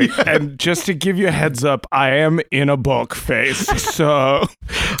surprising. And just to give you a heads up, I am in a bulk phase. So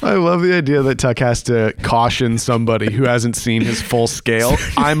I love the idea that Tuck has to caution somebody who hasn't seen his full scale.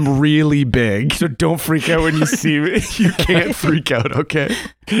 I'm really big. so don't freak out when you see me. You can't freak out, okay?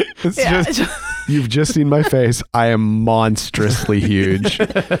 It's Yeah. just you've just seen my face. I am monstrously huge.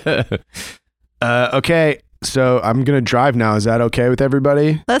 Okay, so I'm gonna drive now. Is that okay with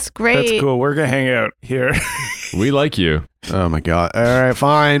everybody? That's great. That's cool. We're going to hang out here. We like you. Oh my god. All right,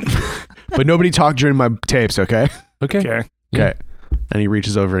 fine. But nobody talk during my tapes, okay? Okay. Okay. Okay. And he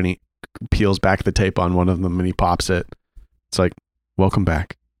reaches over and he peels back the tape on one of them and he pops it. It's like, welcome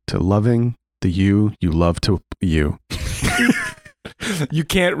back to loving the you love to you. You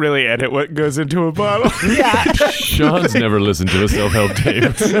can't really edit what goes into a bottle. Yeah. Sean's never listened to a self-help tape.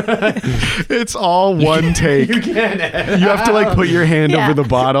 It's all one take. You have to like put your hand Yeah. over the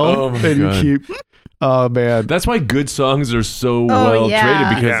bottle Oh my and God. you keep. Oh man. That's why good songs are so Oh, well yeah. traded,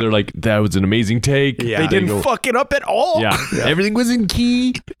 because Yeah. they're like, that was an amazing take. Yeah. They didn't go- fuck it up at all. Yeah. Everything was in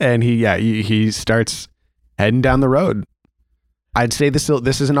key. And he starts heading down the road. I'd say this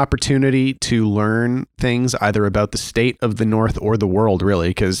is an opportunity to learn things either about the state of the North or the world, really,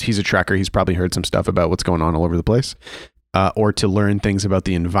 because he's a trekker. He's probably heard some stuff about what's going on all over the place, or to learn things about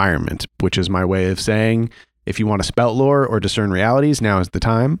the environment, which is my way of saying, if you want to spout lore or discern realities, now is the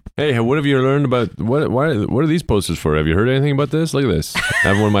time. Hey, what have you learned about what are these posters for? Have you heard anything about this? Look at this. I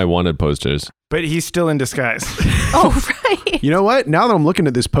have one of my wanted posters. But he's still in disguise. Oh, right. You know what? Now that I'm looking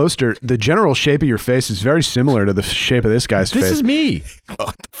at this poster, the general shape of your face is very similar to the shape of this guy's This face. is me.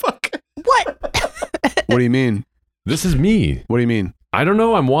 What the fuck? What? What do you mean? This is me. What do you mean? I don't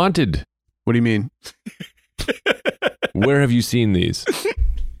know. I'm wanted. What do you mean? Where have you seen these?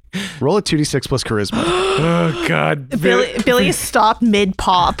 Roll a 2d6 plus charisma. Oh God. Billy stopped mid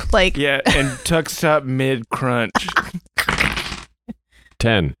pop. Like, Yeah, and tucks up mid crunch.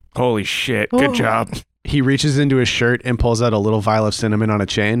 10. Holy shit. Good Oh. job. He reaches into his shirt and pulls out a little vial of cinnamon on a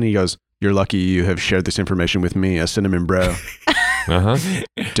chain. And he goes, "You're lucky you have shared this information with me, a cinnamon bro. Uh-huh.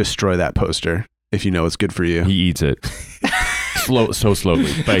 Destroy that poster if you know it's good for you." He eats it. So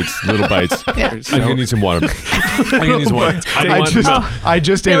slowly. Bites, little bites. Yeah. I'm gonna need some water. I'm gonna need some water. I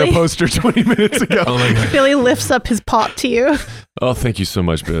just ate a Billy. poster 20 minutes ago. Oh my God. Billy lifts up his pop to you. Oh, thank you so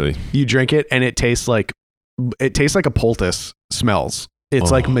much, Billy. You drink it and it tastes like a poultice smells.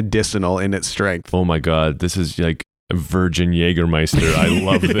 It's like Oh. medicinal in its strength. Oh my God. This is like a virgin Jägermeister. I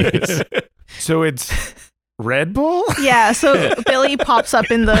love this. So it's Red Bull? Yeah, so Billy pops up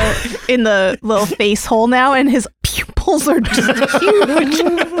in the little face hole now, and his pupils are just huge.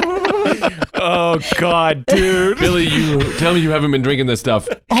 Oh God, dude. Billy, you tell me you haven't been drinking this stuff.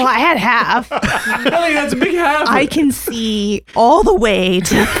 Oh, I had half. Billy, that's a big half. I can see all the way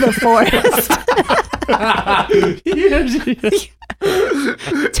to the forest.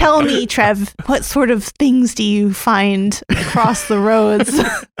 Tell me, Trev, what sort of things do you find across the roads?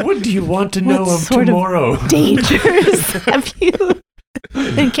 What do you want to know of tomorrow? Dangers have you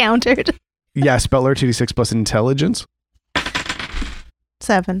encountered? Yeah, Speller 2d6 plus intelligence.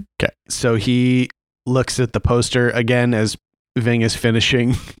 7. Okay. So he looks at the poster again as Ving is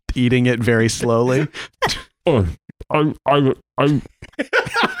finishing eating it very slowly. Oh,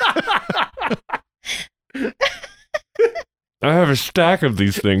 I have a stack of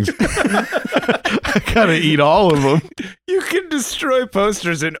these things. I gotta eat all of them. You can destroy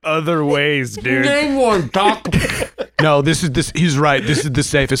posters in other ways, dude. Name one, Doc. No, he's right. This is the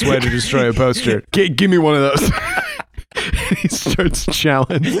safest way to destroy a poster. Give me one of those. He starts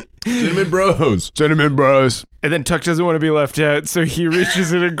challenging. Cinnamon Bros. Cinnamon Bros. And then Tuck doesn't want to be left out, so he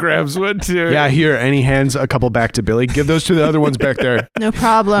reaches in and grabs one too. Yeah, here. And he hands a couple back to Billy. Give those to the other ones back there. No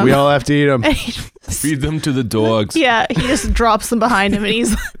problem. We all have to eat them. Feed them to the dogs. Yeah, he just drops them behind him, and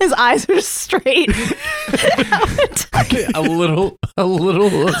his eyes are straight. A little A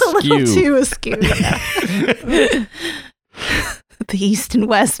little askew. too askew. Yeah. The East and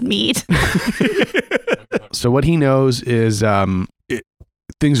West meet. So what he knows is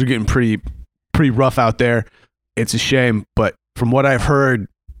things are getting pretty rough out there. It's a shame, but from what I've heard,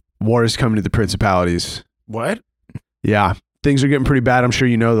 war is coming to the principalities. What? Yeah, things are getting pretty bad. I'm sure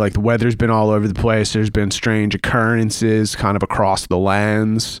you know, like the weather's been all over the place. There's been strange occurrences kind of across the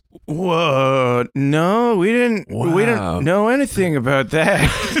lands. Whoa. No, we didn't know anything about that.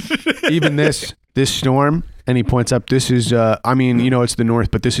 Even this storm, and he points up, this is it's the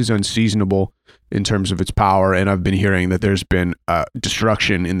north, but this is unseasonable in terms of its power. And I've been hearing that there's been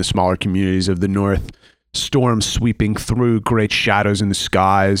destruction in the smaller communities of the north, storms sweeping through, great shadows in the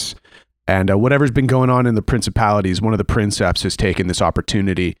skies. And whatever's been going on in the principalities, one of the princeps has taken this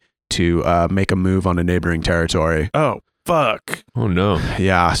opportunity to make a move on a neighboring territory. Oh, fuck. Oh no.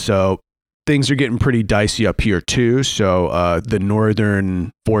 Yeah, so things are getting pretty dicey up here too. So the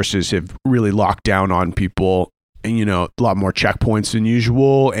northern forces have really locked down on people, and a lot more checkpoints than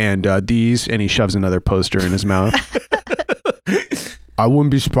usual. And and he shoves another poster in his mouth. I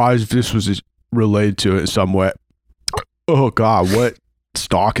wouldn't be surprised if this was related to it in some way. Oh God, what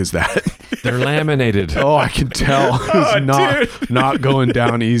stock is that? They're laminated. Oh, I can tell. It's not going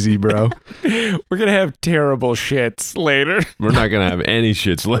down easy, bro. We're going to have terrible shits later. We're not gonna have any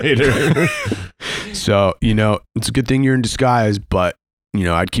shits later. So, it's a good thing you're in disguise, but,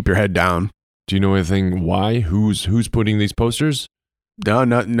 I'd keep your head down. Do you know anything why? Who's putting these posters? No,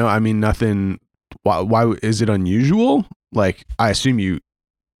 I mean, nothing. Why is it unusual? Like, I assume you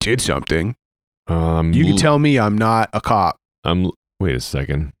did something. You can tell me I'm not a cop. Wait a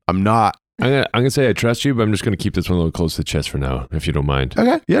second. I'm not. I'm gonna say I trust you, but I'm just gonna keep this one a little close to the chest for now, if you don't mind.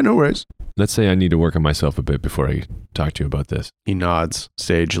 Okay. Yeah, no worries. Let's say I need to work on myself a bit before I talk to you about this. He nods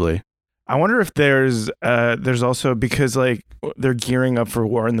sagely. I wonder if there's also, because like they're gearing up for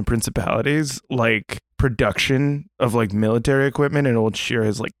war in the principalities, like production of like military equipment in Old Shear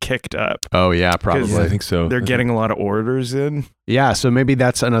has like kicked up. Oh yeah, probably. I think so. They're getting a lot of orders in. Yeah, so maybe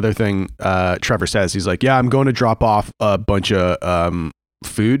that's another thing Trevor says. He's like, yeah, I'm going to drop off a bunch of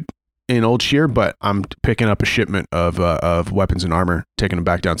food in Old Shear, but I'm picking up a shipment of weapons and armor, taking them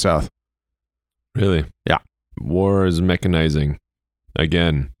back down south. Really? Yeah. War is mechanizing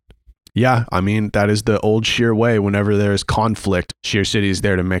again. Yeah, I mean, that is the Old Shear way. Whenever there's conflict, Shear City is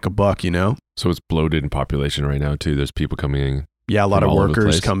there to make a buck, you know? So it's bloated in population right now, too. There's people coming in. Yeah, a lot of all over the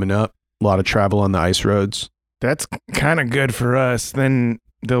workers place. coming up, a lot of travel on the ice roads. That's kind of good for us. Then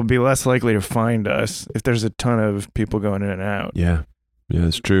they'll be less likely to find us if there's a ton of people going in and out. Yeah. Yeah,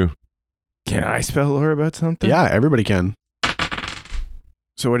 that's true. Can I spell lore about something? Yeah, everybody can.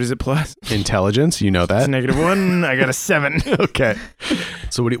 So what is it plus? Intelligence, you know It's that. -1. I got a 7. Okay.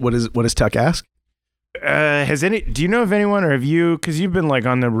 So what does Tuck ask? Do you know of anyone, or have you, because you've been like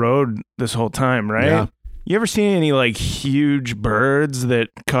on the road this whole time, right? Yeah. You ever seen any like huge birds that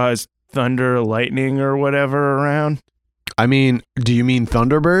cause thunder, lightning, or whatever around? I mean, do you mean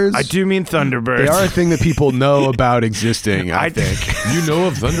Thunderbirds? I do mean thunderbirds. They are a thing that people know about existing, I think. You know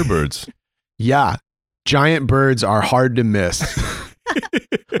of Thunderbirds. Yeah. Giant birds are hard to miss.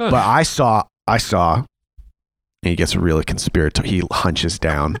 But I saw, and he gets really conspiratorial. He hunches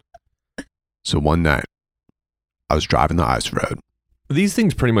down. So one night, I was driving the ice road. These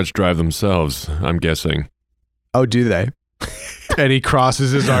things pretty much drive themselves, I'm guessing. Oh, do they? And he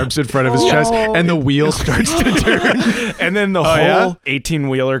crosses his arms in front of his chest, and the wheel starts to turn. And then the whole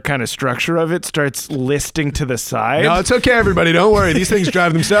 18-wheeler kind of structure of it starts listing to the side. No, it's okay, everybody. Don't worry. These things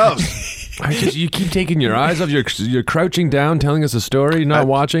drive themselves. You keep taking your eyes off. You're crouching down, telling us a story, not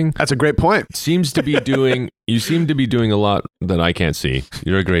watching. That's a great point. You seem to be doing a lot that I can't see.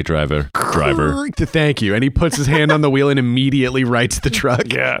 You're a great driver. Thank you. And he puts his hand on the wheel and immediately rights the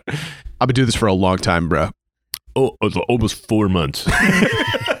truck. Yeah. I've been doing this for a long time, bro. Oh, it's almost 4 months.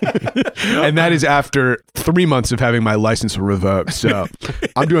 And that is after 3 months of having my license revoked. So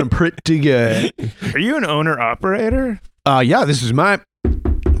I'm doing pretty good. Are you an owner-operator? Yeah, this is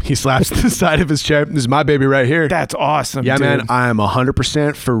he slaps the side of his chair. This is my baby right here. That's awesome, Yeah, dude. man, I am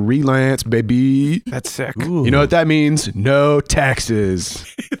 100% freelance, baby. That's sick. You know what that means? No taxes.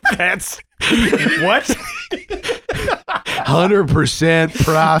 That's... What? 100%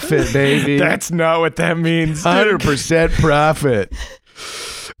 profit, baby. That's not what that means. 100% profit.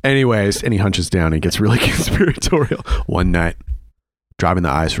 Anyways, and he hunches down and gets really conspiratorial. One night, driving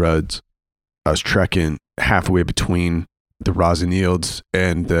the ice roads, I was trekking halfway between the rosin yields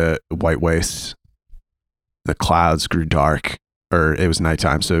and the white wastes. The clouds grew dark, or it was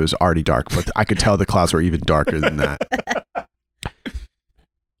nighttime, so it was already dark, but I could tell the clouds were even darker than that.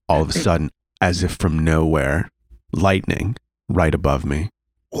 All of a sudden, as if from nowhere, lightning right above me.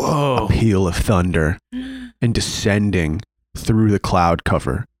 Whoa. A peal of thunder, and descending through the cloud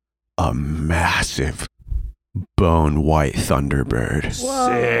cover, a massive bone white thunderbird.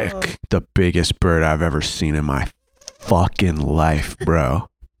 Sick. The biggest bird I've ever seen in my fucking life, bro.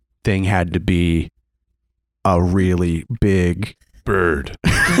 Thing had to be a really big bird.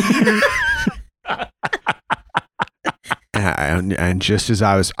 And just as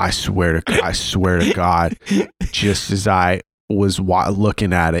I swear to God, just as I was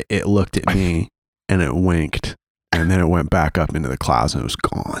looking at it, it looked at me and it winked, and then it went back up into the clouds and it was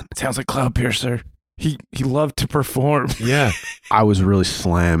gone. It sounds like Cloudpiercer. He loved to perform. Yeah. I was really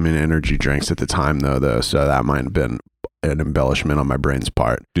slamming energy drinks at the time, though, so that might have been an embellishment on my brain's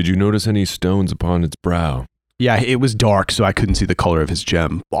part. Did you notice any stones upon its brow? Yeah, it was dark, so I couldn't see the color of his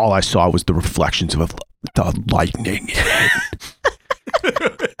gem. All I saw was the reflections of the lightning.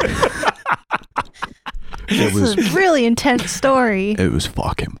 This is a really intense story. It was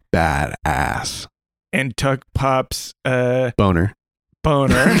fucking badass. And Tuck pops Boner.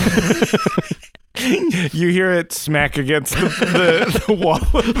 boner. You hear it smack against the wall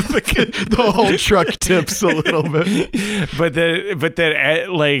of The whole truck tips a little bit. but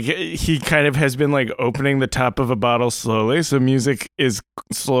then like he kind of has been like opening the top of a bottle slowly, so music is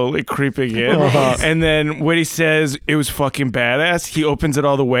slowly creeping in. And then when he says it was fucking badass, he opens it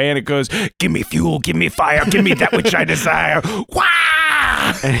all the way and it goes, "Give me fuel, give me fire, give me that which I desire." Wow!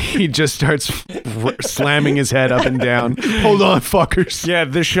 And he just starts slamming his head up and down. Hold on, fuckers. Yeah,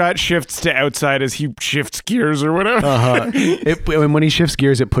 the shot shifts to outside as he shifts gears or whatever. And when he shifts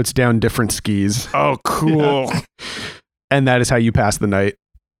gears, it puts down different skis. Oh, cool. And that is how you pass the night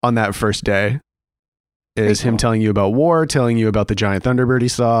on that first day. Is him telling you about war, telling you about the giant thunderbird he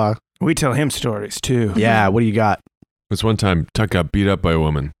saw. We tell him stories too. Yeah, what do you got? This one time, Tuck got beat up by a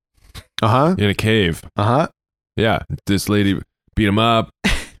woman Uh-huh. in a cave. Uh-huh. Yeah, this lady beat him up,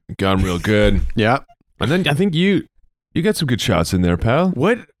 got him real good. Yeah. And then I think you got some good shots in there, pal.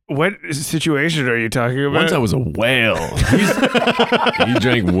 What situation are you talking about? Once I was a whale. He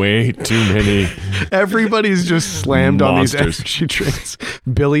drank way too many. Everybody's just slammed on these Monsters. energy drinks.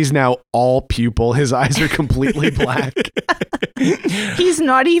 Billy's now all pupil. His eyes are completely black. He's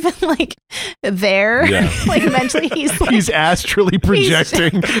not even like there. Yeah. Like mentally, he's like, He's astrally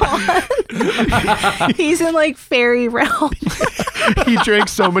projecting. He's in like fairy realm. He drank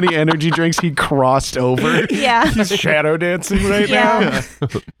so many energy drinks, he crossed over. Yeah. He's shadow dancing right Yeah. now.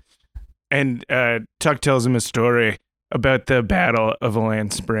 And Tuck tells him a story about the Battle of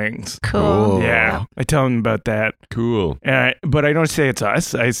Aland Springs. Cool. Oh. Yeah, I tell him about that. Cool. But I don't say it's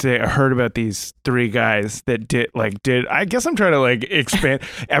us. I say I heard about these three guys that did. I guess I'm trying to like expand.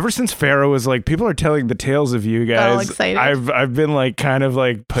 Ever since Pharaoh was like, people are telling the tales of you guys. All excited. I've been like kind of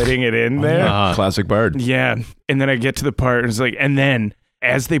like putting it in there. Classic bard. Yeah, and then I get to the part and it's like, and then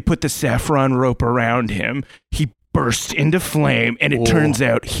as they put the saffron rope around him, he burst into flame, and it turns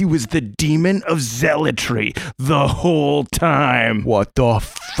out he was the demon of zealotry the whole time. What the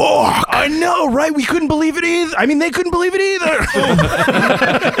fuck? I know, right? We couldn't believe it either. I mean, they couldn't believe it either.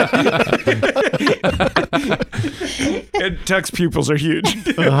 And Tuck's pupils are huge.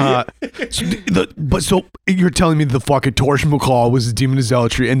 So you're telling me the fucking Torch Macaw was a demon of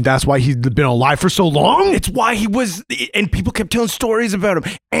zealotry, and that's why he's been alive for so long? It's why he was, and people kept telling stories about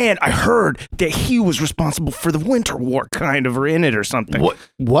him. And I heard that he was responsible for the Winter War, kind of, or in it or something.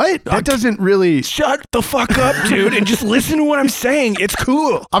 What? That doesn't really... Shut the fuck up, dude, and just listen to what I'm saying. It's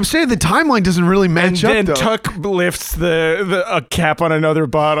cool. I'm saying the timeline doesn't really match up, And then though. Tuck lifts a cap on another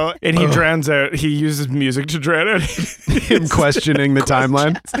bottle, and he drowns out. He uses music to drown out him questioning the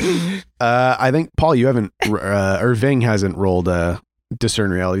timeline. I think, Paul, you haven't, or Ving hasn't rolled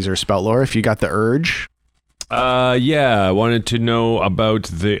Discern Realities or Spout Lore. If you got the urge. Yeah, I wanted to know about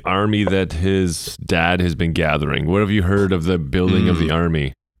the army that his dad has been gathering. What have you heard of the building of the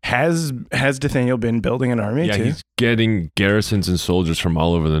army? Has Nathaniel been building an army Yeah, too? he's getting garrisons and soldiers from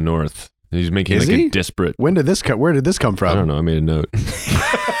all over the north. He's making Is like he? a disparate. Where did this come from? I don't know. I made a note.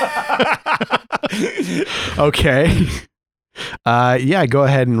 Okay. Yeah, go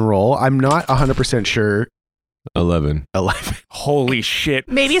ahead and roll. I'm not 100% sure. 11. 11. Holy shit.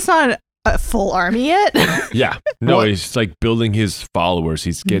 Maybe it's not a full army yet. Yeah. No, What? he's like building his followers.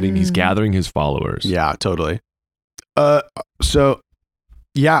 He's gathering his followers. Yeah, totally. So,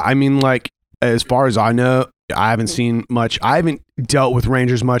 yeah, I mean, like, as far as I know, I haven't seen much. I haven't dealt with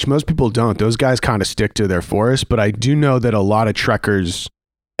rangers much. Most people don't. Those guys kind of stick to their forest, but I do know that a lot of trekkers...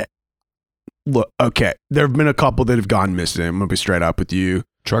 Look, okay, there have been a couple that have gone missing. I'm going to be straight up with you.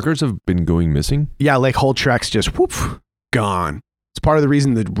 Truckers have been going missing? Yeah, like whole treks just whoop, gone. It's part of the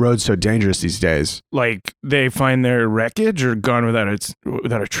reason the road's so dangerous these days. Like they find their wreckage or gone without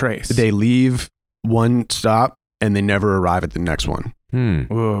a trace. They leave one stop and they never arrive at the next one.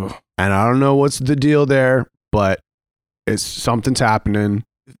 Whoa. And I don't know what's the deal there, but something's happening.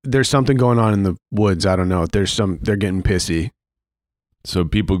 There's something going on in the woods. I don't know. They're getting pissy. So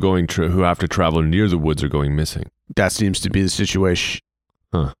people going who have to travel near the woods are going missing. That seems to be the situation.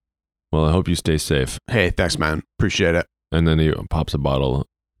 Huh. Well, I hope you stay safe. Hey, thanks, man. Appreciate it. And then he pops a bottle,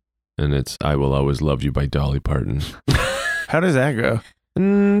 and it's "I Will Always Love You" by Dolly Parton. How does that go?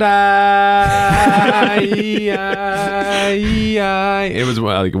 And it was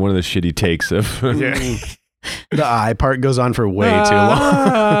like one of the shitty takes of. Yeah. The I part goes on for way too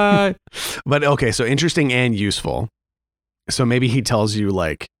long. But okay, so interesting and useful. So maybe he tells you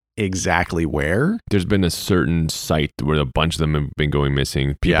like exactly where. There's been a certain site where a bunch of them have been going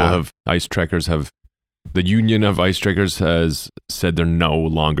missing. Ice trekkers have, the Union of Ice Trekkers has said they're no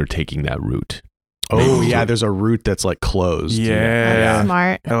longer taking that route. Oh yeah, there's a route that's like closed. Yeah.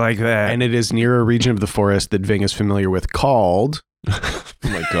 Smart. I like that. And it is near a region of the forest that Ving is familiar with called... Oh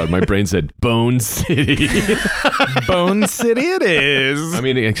my God, my brain said Bone City. Bone City it is. I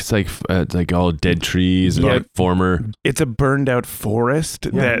mean, it's like all dead trees and Yeah. like former. It's a burned out forest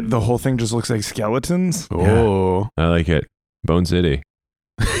that the whole thing just looks like skeletons. Oh. I like it. Bone City.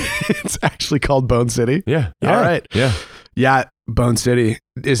 It's actually called Bone City. Yeah. All right. Yeah. Yeah, Bone City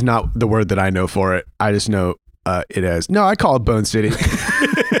is not the word that I know for it. I just know It is. No, I call it Bone City.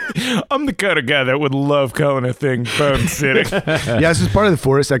 I'm the kind of guy that would love calling a thing Bone City. Yeah, this is part of the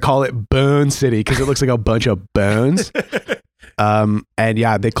forest. I call it Bone City because it looks like a bunch of bones. And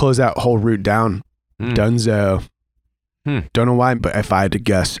yeah, they close that whole route down. Dunzo. Don't know why, but if I had to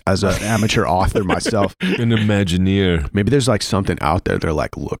guess as an amateur author myself, An Imagineer. maybe there's like something out there they're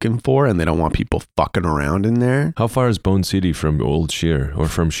like looking for and they don't want people fucking around in there. How far is Bone City from Old Sheer or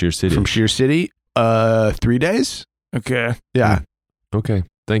from Sheer City? From Sheer City, 3 days. Okay. Yeah. Okay,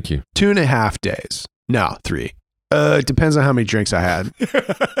 thank you. 2.5 days. No, 3. It depends on how many drinks I had.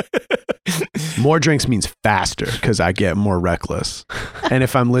 More drinks means faster because I get more reckless. And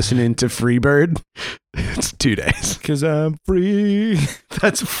if I'm listening to Freebird, it's 2 days. Because I'm free.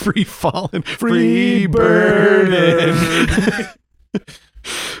 That's free falling. Free Freebird.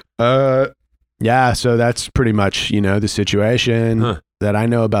 Yeah, so that's pretty much, the situation that I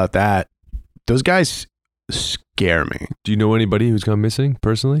know about that. Those guys scare me. Do you know anybody who's gone missing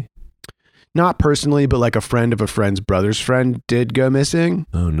personally? Not personally, but like a friend of a friend's brother's friend did go missing.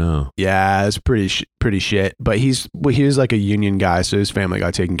 Oh no. Yeah, it's pretty shit. But he was like a union guy, so his family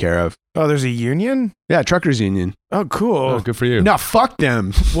got taken care of. Oh, there's a union? Yeah, truckers union. Oh, cool. Oh, good for you. No, fuck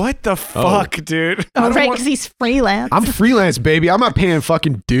them. What the fuck, dude? Oh, I don't right, want- because he's freelance. I'm freelance, baby. I'm not paying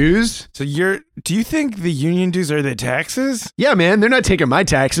fucking dues. So do you think the union dues are the taxes? Yeah, man, they're not taking my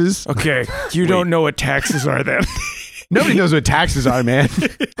taxes. Okay, you don't know what taxes are then. Nobody knows what taxes are, man.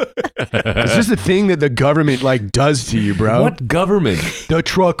 It's just a thing that the government like does to you, bro. What government? The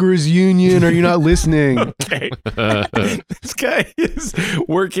truckers union. Are you not listening? Okay. This guy is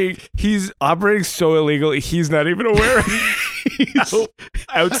working. He's operating so illegally. He's not even aware. He's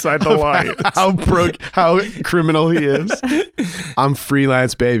outside the line. How criminal he is. I'm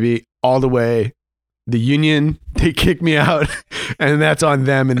freelance, baby, all the way. The union, they kick me out, and that's on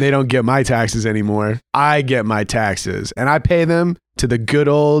them, and they don't get my taxes anymore. I get my taxes, and I pay them to the good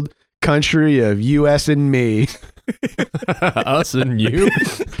old country of US and me. Us and you?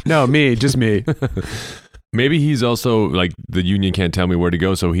 No, me, just me. Maybe he's also like the union can't tell me where to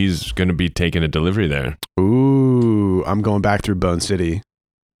go, so he's going to be taking a delivery there Ooh, I'm going back through Bone City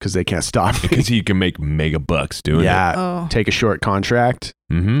because they can't stop me. because he can make mega bucks doing it. Yeah, Oh. take a short contract,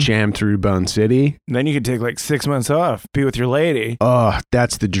 Mm-hmm. jam through Bone City. And then you could take like 6 months off, be with your lady, Oh,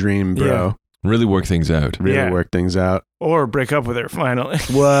 that's the dream, bro. Really work things out. Really Yeah. work things out. or break up with her finally.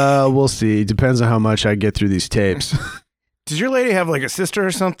 Well, we'll see. Depends on how much I get through these tapes. Does your lady have like a sister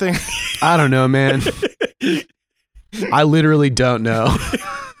or something? I don't know, man. I literally don't know.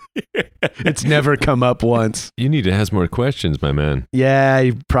 It's never come up once. You need to ask more questions, my man. Yeah,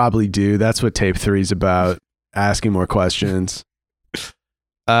 you probably do. That's what tape 3's about. Asking more questions.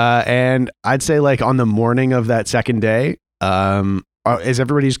 And I'd say like on the morning of that second day, is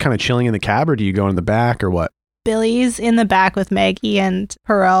everybody just kind of chilling in the cab or do you go in the back or what? Billy's in the back with Maggie and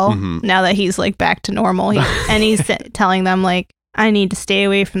Perel Mhm. now that he's like back to normal. He's telling them like, I need to stay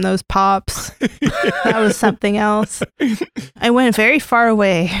away from those pops. That was something else. I went very far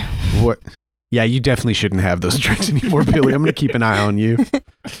away. What? Yeah, you definitely shouldn't have those drinks anymore, Billy. I'm going to keep an eye on you.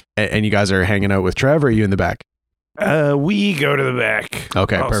 And you guys are hanging out with Trev or are you in the back? We go to the back.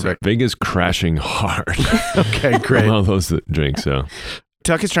 Okay, Also, perfect. Vegas crashing hard. Okay, From great. all those drinks, so.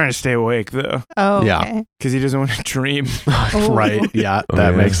 Tuck is trying to stay awake though, Oh, Yeah. okay. because he doesn't want to dream. Right. Yeah, Oh,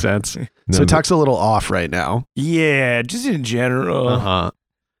 that yeah. makes sense. No, So Tuck's a little off right now. Yeah, just in general. Uh-huh.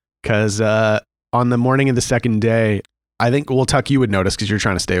 Because on the morning of the second day, I think, well, Tuck, you would notice because you're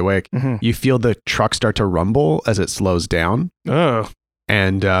trying to stay awake. Mhm. You feel the truck start to rumble as it slows down. Oh,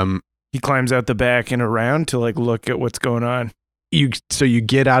 And he climbs out the back and around to like look at what's going on. you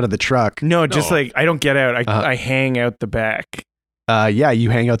get out of the truck. No, just No. like I don't get out. Uh-huh. I hang out the back. Yeah, you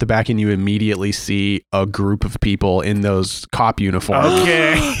hang out the back and you immediately see a group of people in those cop uniforms.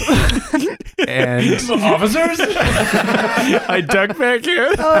 Okay. And officers? I duck back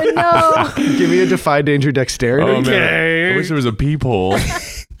in. Oh no. give me a defy danger dexterity. Oh, man. Okay. I wish there was a peephole.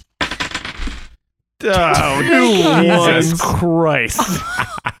 Oh, Jesus Christ.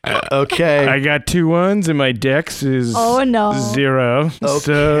 Okay. I got 2 1s and my dex is Oh no. 0.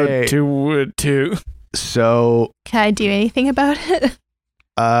 Okay. So 2. So, Can I do anything about it?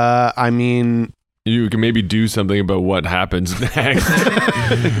 I mean, You can maybe do something about what happens next.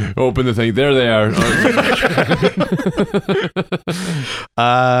 Open the thing. There they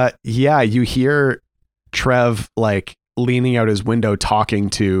are. yeah, you hear Trev like leaning out his window talking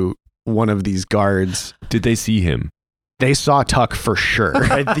to one of these guards. Did they see him? They saw Tuck for sure.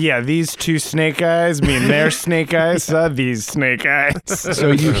 Yeah, these 2 snake eyes mean their snake eyes saw these snake eyes.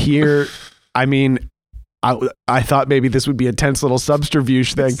 So you hear, I mean, I thought maybe this would be a tense little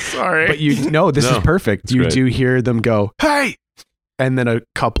subterfuge thing. Sorry. But this is perfect. it's You great. do hear them go, hey! And then a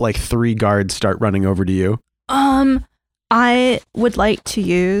couple, like 3 guards start running over to you. I would like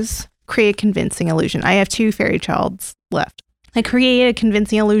to create a convincing illusion. I have 2 fairy childs left. I create a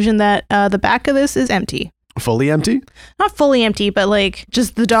convincing illusion that the back of this is empty. Fully empty? Not fully empty, but like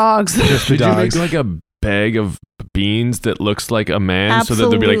just the dogs. Just the Did you dogs. make like a bag of beans that looks like a man so that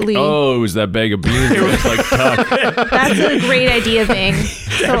they'll be Absolutely. like, oh, it was that bag of beans that looks like Tuck. That's a great idea, Ving.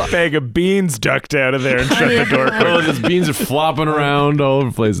 That bag of beans ducked out of there and shut the door quick. Oh, these beans are flopping around all over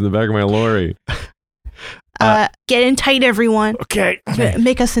the place in the back of my lorry. Get in tight, everyone. Okay.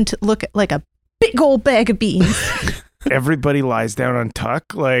 Make us look like a big old bag of beans. Everybody lies down on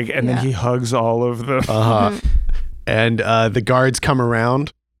Tuck, and then he hugs all of them. Uh-huh. And the guards come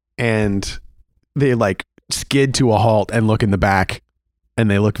around and they like skid to a halt and look in the back, and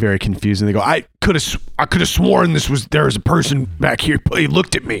they look very confused and they go, I could have sworn there was a person back here, but he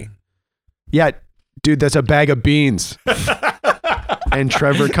looked at me. Yeah, dude, that's a bag of beans. And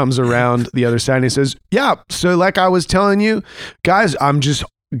Trevor comes around the other side and he says, yeah, so like I was telling you, guys, I'm just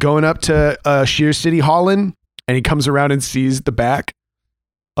going up to Sheer City Holland. And he comes around and sees the back,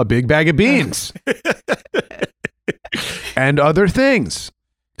 a big bag of beans and other things.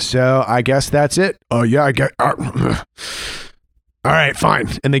 So I guess that's it. Oh yeah, I get. All right, fine.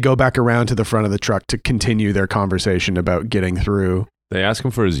 And they go back around to the front of the truck to continue their conversation about getting through. They ask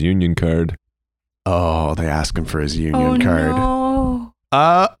him for his union card. Oh, they ask him for his union card. No.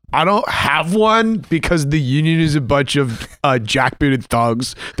 I don't have one because the union is a bunch of jackbooted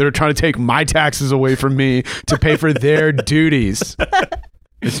thugs that are trying to take my taxes away from me to pay for their duties.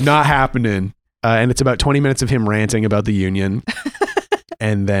 It's not happening. And it's about 20 minutes of him ranting about the union.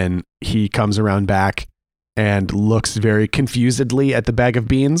 And then he comes around back and looks very confusedly at the bag of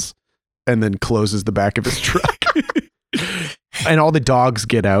beans and then closes the back of his truck. And all the dogs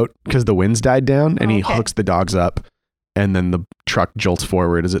get out because the wind's died down, and he hooks the dogs up. And then the truck jolts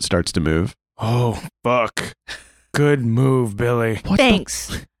forward as it starts to move. Oh, fuck. Good move, Billy.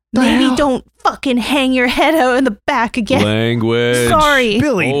 Thanks. Maybe don't fucking hang your head out in the back again. Language. Sorry.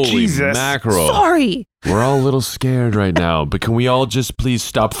 Billy, Holy Jesus. mackerel. Sorry. We're all a little scared right now, but can we all just please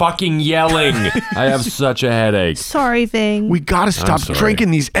stop fucking yelling? I have such a headache. Sorry, Ving. We gotta stop sorry.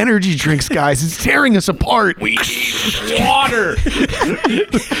 drinking these energy drinks, guys. It's tearing us apart. We need water. We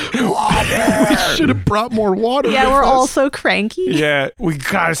should have brought more water. Yeah, with we're us. all so cranky. Yeah, we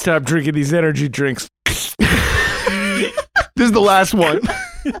gotta stop drinking these energy drinks. This is the last one.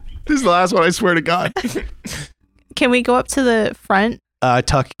 This is the last one, I swear to God. Can we go up to the front?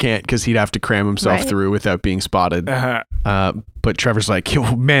 Tuck can't because he'd have to cram himself Right. through without being spotted. Uh-huh. But Trevor's like,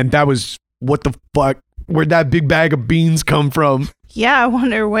 yo, man, that was, what the fuck? Where'd that big bag of beans come from? Yeah, I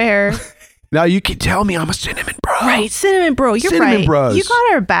wonder where. Now you can tell me I'm a cinnamon bro. Right, Cinnamon Bro, you're Cinnamon right. Bros. You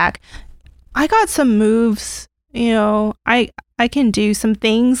got our back. I got some moves, I can do some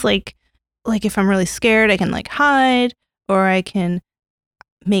things like if I'm really scared, I can like hide, or I can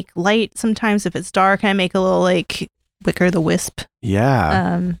make light sometimes if it's dark, and I make a little like Wicker the Wisp.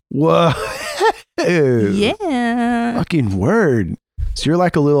 Yeah. Whoa. Yeah. Fucking word. So you're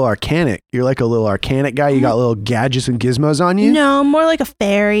like a little arcanic. You're like a little arcanic guy. You got little gadgets and gizmos on you? No, more like a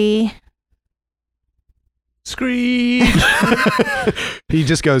fairy. Screech. He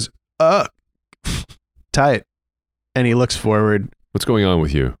just goes, tight. And he looks forward. What's going on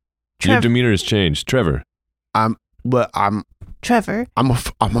with you? Your demeanor has changed. Trevor. Trevor. I'm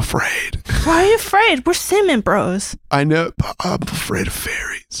afraid. Why are you afraid? We're Cinnamon Bros. I know, but I'm afraid of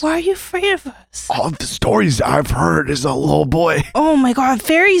fairies. Why are you afraid of us? All of the stories I've heard as a little boy. Oh my God,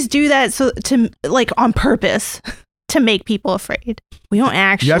 fairies do that on purpose to make people afraid. We don't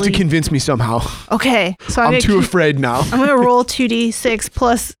actually. You have to convince me somehow. Okay, so I'm too afraid now. I'm gonna roll 2d6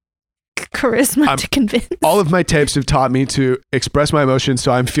 plus charisma to convince. All of my tapes have taught me to express my emotions,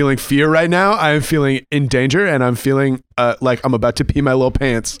 so I'm feeling fear right now. I'm feeling in danger, and I'm feeling like I'm about to pee my little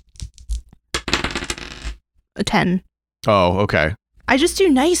pants. A 10. Oh, okay. I just do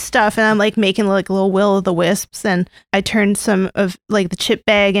nice stuff, and I'm like making like little will o' the wisps, and I turned some of like the chip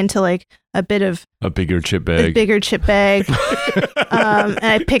bag into like a bit of a bigger chip a bag. bigger chip bag. And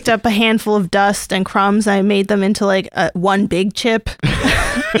I picked up a handful of dust and crumbs, and I made them into like one big chip.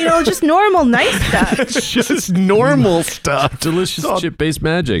 Just normal nice stuff. It's just normal stuff. Delicious chip-based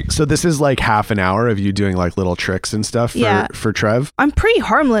magic. So this is like half an hour of you doing like little tricks and stuff for Trev? I'm pretty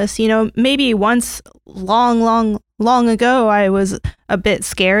harmless, maybe once long ago I was a bit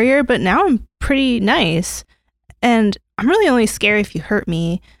scarier, but now I'm pretty nice. And I'm really only scary if you hurt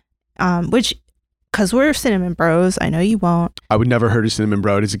me, which Because we're cinnamon bros. I know you won't. I would never hurt a cinnamon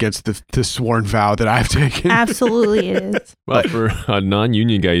bro. It is against the sworn vow that I've taken. Absolutely it is. Well, for a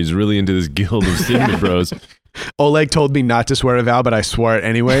non-union guy, he's really into this guild of cinnamon bros. Oleg told me not to swear a vow, but I swore it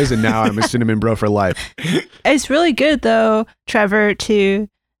anyways, and now I'm a cinnamon bro for life. It's really good though, Trevor, to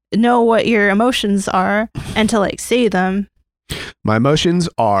know what your emotions are and to like say them. My emotions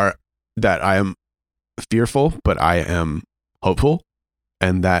are that I am fearful, but I am hopeful,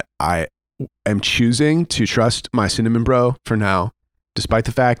 and that I am choosing to trust my cinnamon bro for now, despite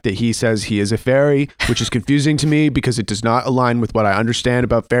the fact that he says he is a fairy, which is confusing to me because it does not align with what I understand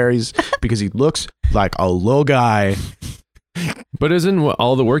about fairies, because he looks like a little guy. But isn't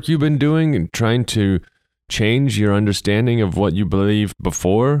all the work you've been doing and trying to change your understanding of what you believed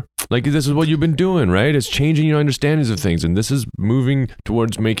before? Like, this is what you've been doing, right? It's changing your understandings of things, and this is moving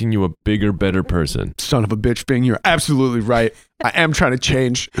towards making you a bigger, better person. Son of a bitch, Bing, you're absolutely right. I am trying to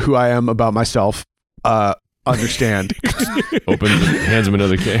change who I am about myself. Understand. Hands him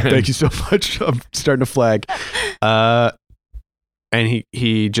another can. Thank you so much. I'm starting to flag. And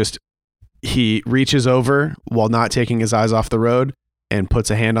he reaches over while not taking his eyes off the road and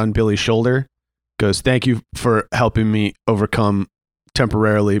puts a hand on Billy's shoulder. Goes, thank you for helping me overcome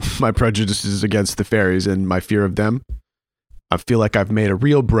temporarily my prejudices against the fairies and my fear of them. I feel like I've made a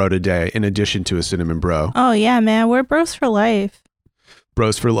real bro today in addition to a cinnamon bro. Oh yeah, man. We're bros for life.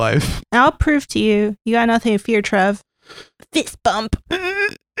 Bros for life. I'll prove to you. You got nothing to fear, Trev. Fist bump.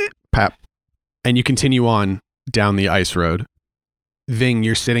 Pap. And you continue on down the ice road. Ving,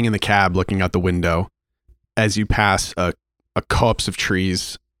 you're sitting in the cab looking out the window as you pass a copse of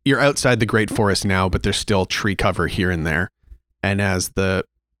trees. You're outside the Great Forest now, but there's still tree cover here and there. And as the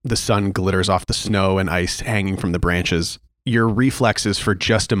sun glitters off the snow and ice hanging from the branches, your reflexes for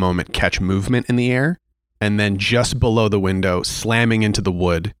just a moment catch movement in the air. And then just below the window, slamming into the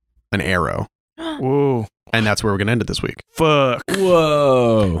wood, an arrow. Whoa. And that's where we're going to end it this week. Fuck.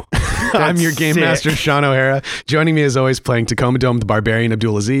 Whoa. I'm your game sick. master, Sean O'Hara. Joining me as always, playing Tacoma Dome, the Barbarian,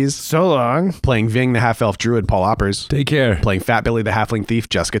 Abdulaziz. So long. Playing Ving, the half-elf druid, Paul Oppers. Take care. Playing Fat Billy, the halfling thief,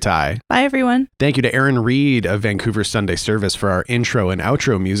 Jessica Ty. Bye, everyone. Thank you to Aaron Reed of Vancouver Sunday Service for our intro and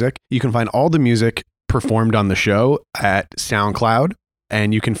outro music. You can find all the music performed on the show at SoundCloud,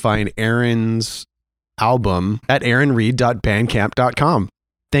 and you can find Aaron's album at aaronreed.bandcamp.com.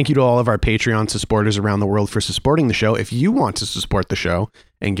 Thank you to all of our Patreon supporters around the world for supporting the show. If you want to support the show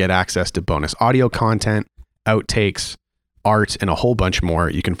and get access to bonus audio content, outtakes, art, and a whole bunch more,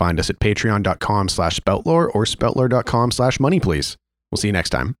 you can find us at patreon.com/spoutlore or spoutlore.com/moneyplease. We'll see you next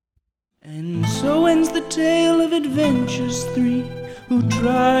time. And so ends the tale of adventures three who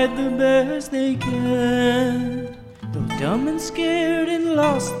tried the best they can. Though dumb and scared and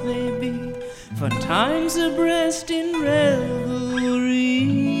lost they be, fun times abreast in revelry.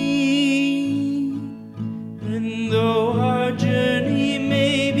 And though our journey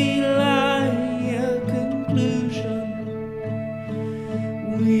may be like a conclusion,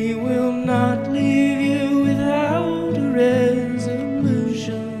 we will not leave you without a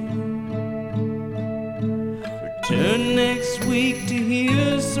resolution. Return next week to